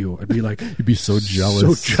 hate you. I'd be like... You'd be so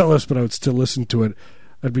jealous. So jealous, but I would still listen to it.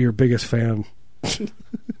 I'd be your biggest fan.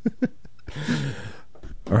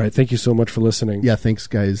 All right, thank you so much for listening. Yeah, thanks,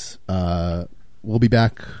 guys. We'll be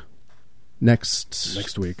back next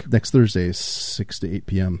Next week. next Thursday, 6 to 8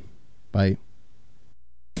 p.m. Bye.